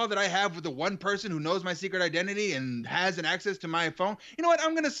phone call that I have with the one person who knows my secret identity and has an access to my phone. You know what?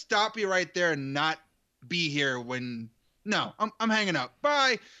 I'm going to stop you right there and not be here when. No, I'm hanging up.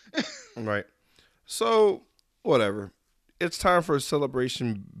 Bye. Right. So, whatever. It's time for a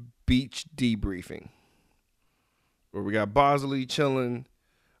Celebration Beach debriefing. Where we got Bosley chilling,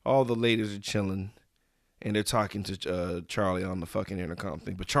 all the ladies are chilling, and they're talking to Charlie on the fucking intercom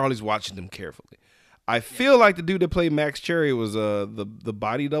thing. But Charlie's watching them carefully. I feel like the dude that played Max Cherry was the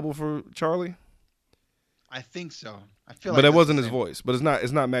body double for Charlie. I think so. I feel, but it wasn't his voice. But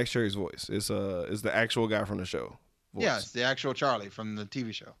it's not Max Cherry's voice. It's the actual guy from the show. Voice. Yeah, it's the actual Charlie from the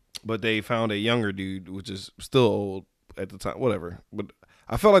TV show. But they found a younger dude, which is still old at the time. Whatever. But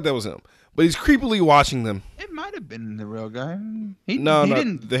I felt like that was him. But he's creepily watching them. It might have been the real guy. He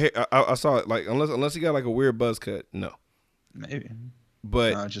didn't. I saw it. Like unless he got like a weird buzz cut. No. Maybe.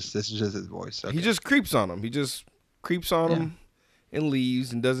 But no, this is just his voice. Okay. He just creeps on him. He just creeps on him and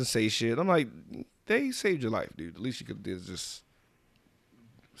leaves and doesn't say shit. I'm like, they saved your life, dude. At least you could do is just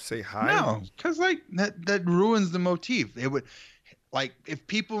say hi. No, because like that ruins the motif. It would, like, if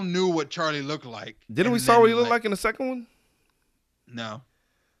people knew what Charlie looked like. Didn't we saw what he looked like in the second one? No.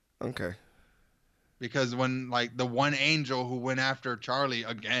 Okay. Because when like the one angel who went after Charlie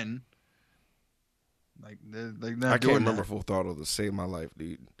again, like they're not I can't remember that. Full Throttle to save my life,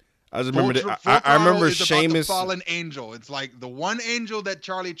 dude. I just remember that. I remember Seamus. About the fallen angel. It's like the one angel that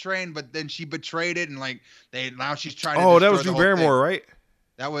Charlie trained, but then she betrayed it, and like now she's trying to. Oh, that was Drew Barrymore, right?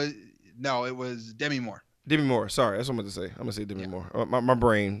 That was it was Demi Moore. Demi Moore. Sorry, that's what I'm going to say. I'm going to say Demi Moore. My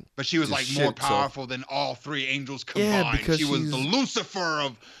brain. But she was like more powerful than all three angels combined. Yeah, because she was the Lucifer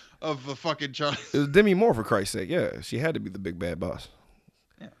of the fucking Charlie. It was Demi Moore, for Christ's sake. Yeah, she had to be the big bad boss.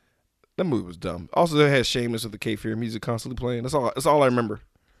 Yeah, that movie was dumb. Also, they had Seamus with the K-Fear music constantly playing. That's all I remember.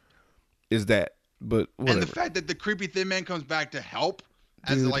 Is that? But whatever. And the fact that the creepy thin man comes back to help,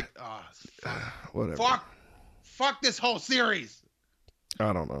 as like, whatever. Fuck this whole series.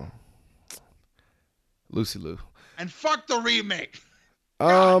 I don't know. Lucy Liu. And fuck the remake.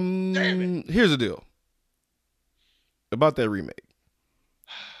 God damn it. Here's the deal. About that remake.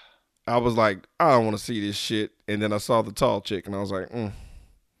 I was like, I don't want to see this shit. And then I saw the tall chick and I was like,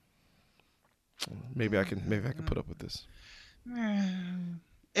 maybe I can put up with this.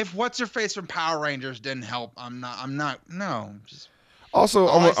 If what's her face from Power Rangers didn't help, I'm not. Also,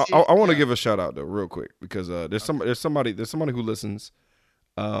 I want to give a shout out though, real quick, because there's somebody who listens,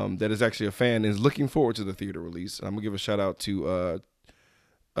 that is actually a fan and is looking forward to the theater release. I'm gonna give a shout out to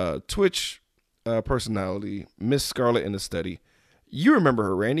Twitch personality Miss Scarlet in the Study. You remember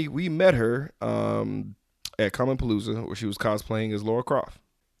her, Randy? We met her at Commonpalooza where she was cosplaying as Lara Croft.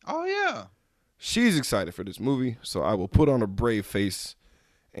 Oh yeah. She's excited for this movie, so I will put on a brave face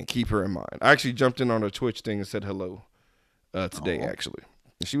and keep her in mind. I actually jumped in on her Twitch thing and said hello today, actually.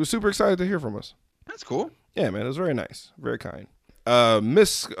 And she was super excited to hear from us. That's cool. Yeah, man, it was very nice, very kind.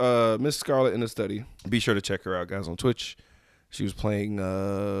 Miss Scarlet in the Study. Be sure to check her out, guys, on Twitch. She was playing,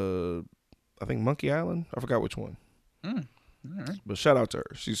 I think Monkey Island. I forgot which one. All right. But shout out to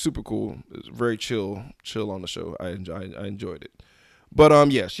her. She's super cool. It's very chill on the show. I enjoyed it.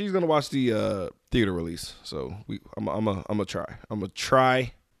 But yeah, she's gonna watch the theater release. So I'm gonna try. I'm gonna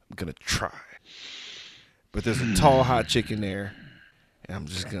try. But there's a tall hot chick in there, and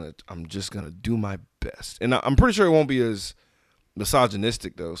I'm just gonna do my best. And I'm pretty sure it won't be as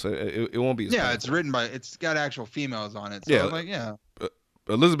misogynistic though. So it won't be as painful. It's got actual females on it. So yeah.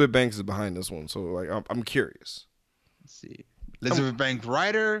 Elizabeth Banks is behind this one, so like I'm curious. Let's see. Elizabeth Banks,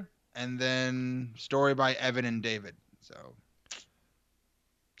 writer, and then story by Evan and David. So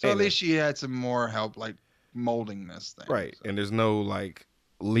at Amen. least she had some more help, like molding this thing. Right. So. And there's no like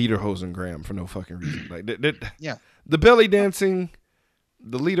Lederhosen Graham for no fucking reason. Like Yeah. The belly dancing,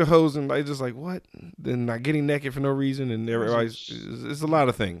 the Lederhosen, like just like what? Then not getting naked for no reason, and everybody's it's a lot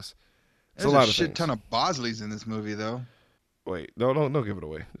of things. It's There's a lot of shit things. ton of Bosleys in this movie, though. Wait, don't give it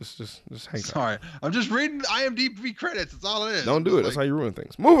away. Just hang on. Sorry, I'm just reading IMDb credits. That's all it is. Don't I'm do just it. That's how like, you ruin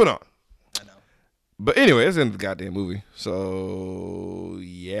things. Moving on. I know. But anyway, that's the end of the goddamn movie. So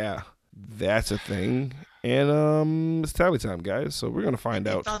yeah, that's a thing. And it's tally time, guys. So we're gonna find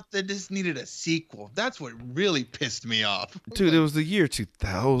I out. thought they just needed a sequel. That's what really pissed me off. Dude, it was the year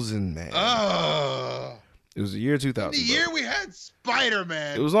 2000, man. Oh, It was the year 2000. the bro. year we had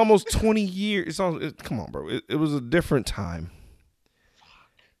Spider-Man. It was almost 20 years. Come on, bro. It was a different time.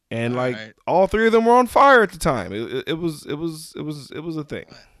 And like Alright. all three of them were on fire at the time. It was a thing.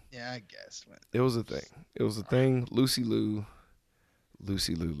 Yeah, I guess. It was a thing. It was a thing. Lucy Liu.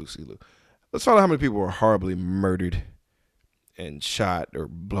 Let's find out how many people were horribly murdered and shot or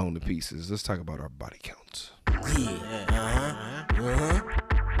blown to pieces. Let's talk about our body counts.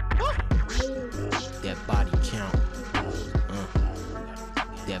 That body count.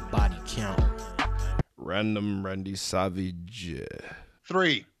 That body count. Random Randy Savage.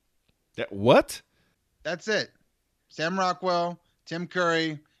 3. That what? That's it. Sam Rockwell, Tim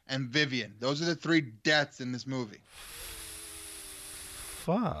Curry, and Vivian. Those are the 3 deaths in this movie.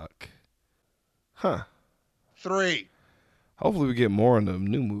 Fuck. Huh. 3. Hopefully we get more in the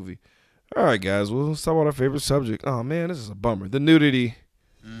new movie. All right, guys. Well, let's talk about our favorite subject. Oh, man, this is a bummer. The nudity.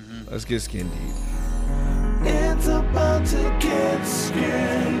 Let's get skin deep. It's about to get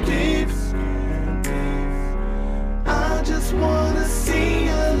skin deep. I just wanna see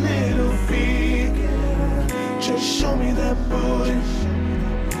a little peek. Just show me that booty.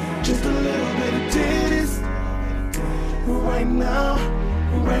 Just a little bit of titties. Right now.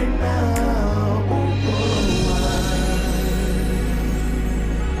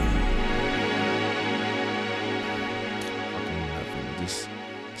 Just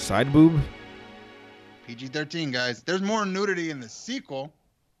side boob. PG-13, guys. There's more nudity in the sequel.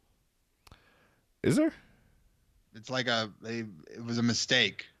 Is there? It's like it was a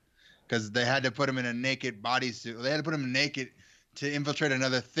mistake because they had to put him in a naked bodysuit. They had to put him naked to infiltrate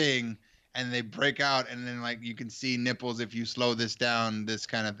another thing, and they break out, and then like you can see nipples if you slow this down. This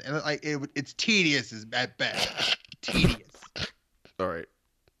kind of like it's tedious at best. Tedious. All right.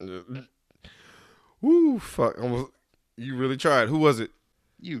 Woo, fuck. Almost. You really tried. Who was it?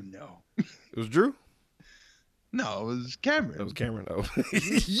 You know. It was Drew? No, it was Cameron. That was Cameron. Oh.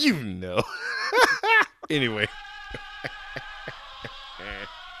 You know. Anyway.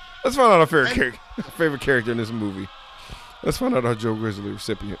 Let's find out our favorite character in this movie. Let's find out our Joe Grizzly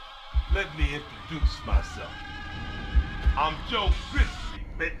recipient. Let me introduce myself. I'm Joe Grizzly,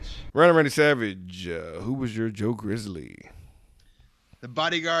 bitch. Random Randy Savage. Who was your Joe Grizzly? The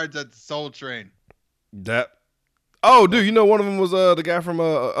bodyguards at the Soul Train. Oh, dude, you know one of them was the guy from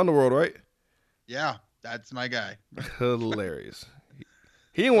Underworld, right? Yeah, that's my guy. Hilarious.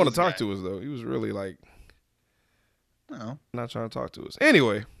 He didn't want to Those talk guys. to us, though. He was really, like, No, not trying to talk to us.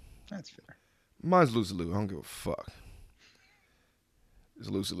 Anyway, that's fair. mine's Lucy Liu. I don't give a fuck. It's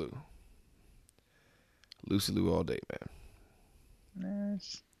Lucy Liu. Lucy Liu all day, man.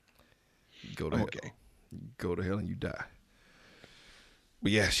 Nice. Go to I'm hell. okay. Go to hell and you die.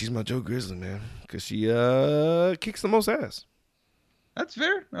 But yeah, she's my Joe Grizzly, man. Because she kicks the most ass. That's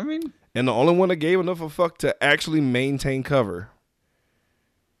fair. I mean, And the only one that gave enough of a fuck to actually maintain cover.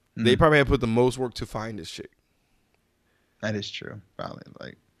 They probably had put the most work to find this chick. that is true. Probably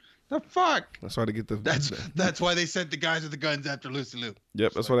like the fuck. That's why they get the. That's why they sent the guys with the guns after Lucy Liu.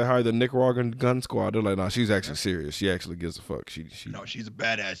 Yep, that's why they hired the Nicaraguan gun squad. They're like, nah, she's actually serious. She actually gives a fuck. She No, she's a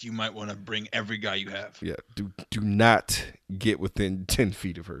badass. You might want to bring every guy you have. yeah. Do not get within 10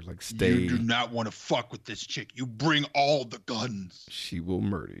 feet of her. Like, stay. You do not want to fuck with this chick. You bring all the guns. She will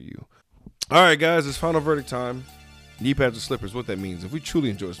murder you. All right, guys, it's final verdict time. Knee pads or slippers. What that means? If we truly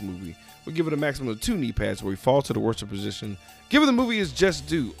enjoy this movie, we'll give it a maximum of 2 knee pads where we fall to the worst position. Give it the movie is just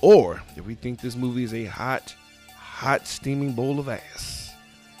due. Or if we think this movie is a hot steaming bowl of ass,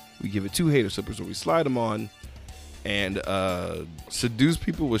 we give it 2 hater slippers where we slide them on and seduce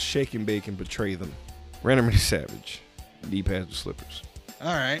people with shake and bake and betray them. Random Randy Savage. Knee pads or slippers.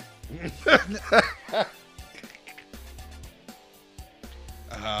 All right.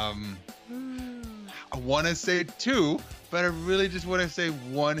 I want to say 2, but I really just want to say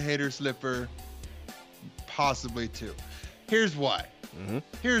 1 hater slipper, possibly 2. Here's why.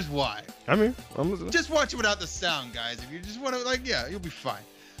 I'm here. I'm listening. Just watch it without the sound, guys. If you just want to, like, yeah, you'll be fine.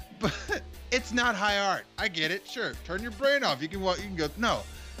 But it's not high art. I get it. Sure, turn your brain off. You can go. No,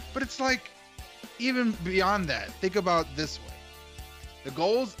 but it's like even beyond that. Think about this way: the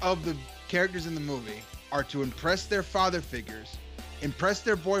goals of the characters in the movie are to impress their father figures, impress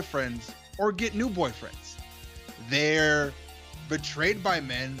their boyfriends, or get new boyfriends. They're betrayed by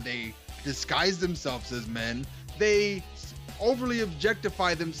men. They disguise themselves as men. They overly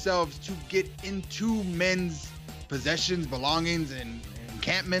objectify themselves to get into men's possessions, belongings, and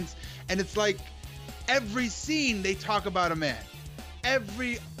encampments. And it's like every scene they talk about a man.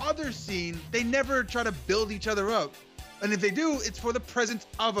 Every other scene, they never try to build each other up. And if they do, it's for the presence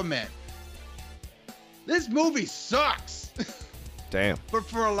of a man. This movie sucks. Damn. But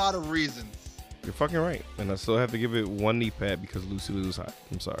for a lot of reasons. You're fucking right. And I still have to give it one knee pad because Lucy Liu's hot.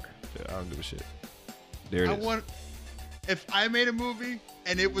 I'm sorry. I don't give a shit. There it is. If I made a movie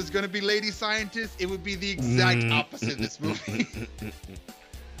and it was going to be Lady Scientist, it would be the exact opposite of this movie.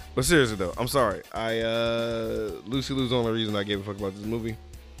 But seriously though, I'm sorry. Lucy Liu's the only reason I gave a fuck about this movie.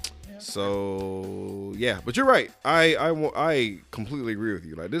 Yeah. So yeah, but you're right. I completely agree with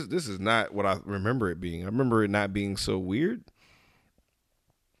you. Like this is not what I remember it being. I remember it not being so weird.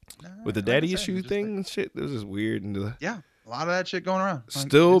 With the daddy issue thing and shit, this is weird and yeah, a lot of that shit going around.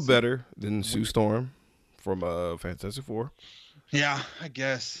 Still better than Sue Storm from Fantastic Four. Yeah, I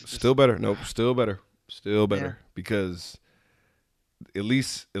guess. Still better. Nope, still better. Still better because at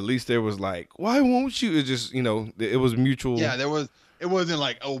least there was like, why won't you? It just, it was mutual. Yeah, it wasn't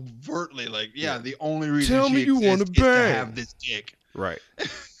like overtly like, the only reason tell me you want to bang is to have this dick. Right.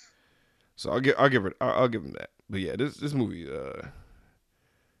 So I'll give him that. But yeah, this movie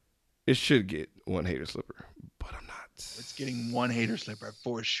it should get one hater slipper, but I'm not. It's getting one hater slipper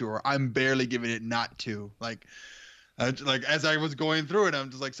for sure. I'm barely giving it not two. Like as I was going through it, I'm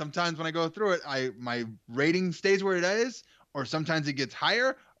just like, sometimes when I go through it, my rating stays where it is, or sometimes it gets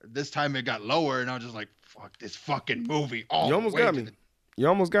higher. This time it got lower, and I was just like, fuck this fucking movie. You almost got me. You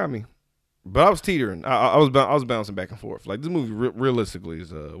almost got me. But I was teetering. I was bouncing back and forth. Like, this movie realistically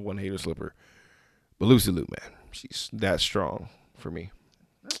is a one hater slipper. But Lucy Liu, man, she's that strong for me.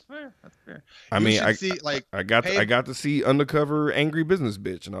 That's fair. That's fair. I mean, I got to see Undercover Angry Business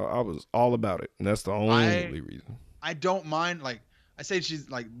Bitch, and I was all about it, and that's the only reason. I don't mind. Like, I say she's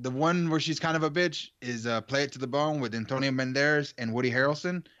like the one where she's kind of a bitch is Play It to the Bone with Antonio Banderas and Woody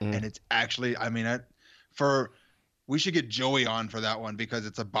Harrelson, and it's actually, I mean, we should get Joey on for that one because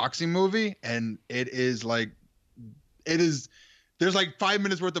it's a boxing movie, and there's like 5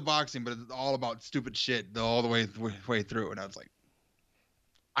 minutes worth of boxing, but it's all about stupid shit all the way through, and I was like,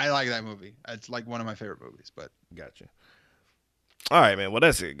 I like that movie. It's like one of my favorite movies. But gotcha. All right, man. Well,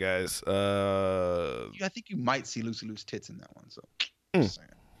 that's it, guys. I think you might see Lucy Liu's tits in that one. So, just saying.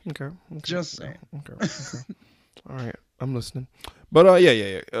 Okay. Just saying. Okay. All right, I'm listening. But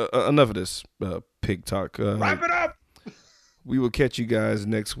yeah. Enough of this pig talk. Wrap it up. We will catch you guys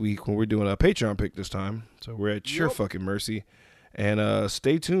next week when we're doing a Patreon pick this time. So we're at your fucking mercy. And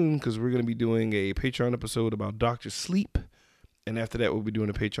stay tuned because we're going to be doing a Patreon episode about Dr. Sleep. And after that, we'll be doing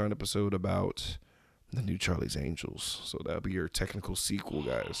a Patreon episode about the new Charlie's Angels. So that'll be your technical sequel,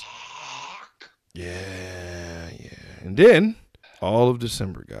 guys. Yeah. And then all of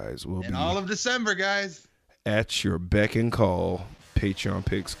December, guys, at your beck and call. Patreon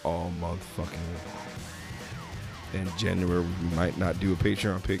picks all motherfucking. In January, we might not do a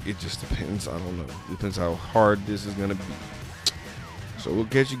Patreon pick. It just depends. I don't know. It depends how hard this is going to be. So we'll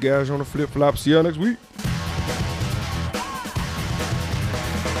catch you guys on the flip flop. See y'all next week.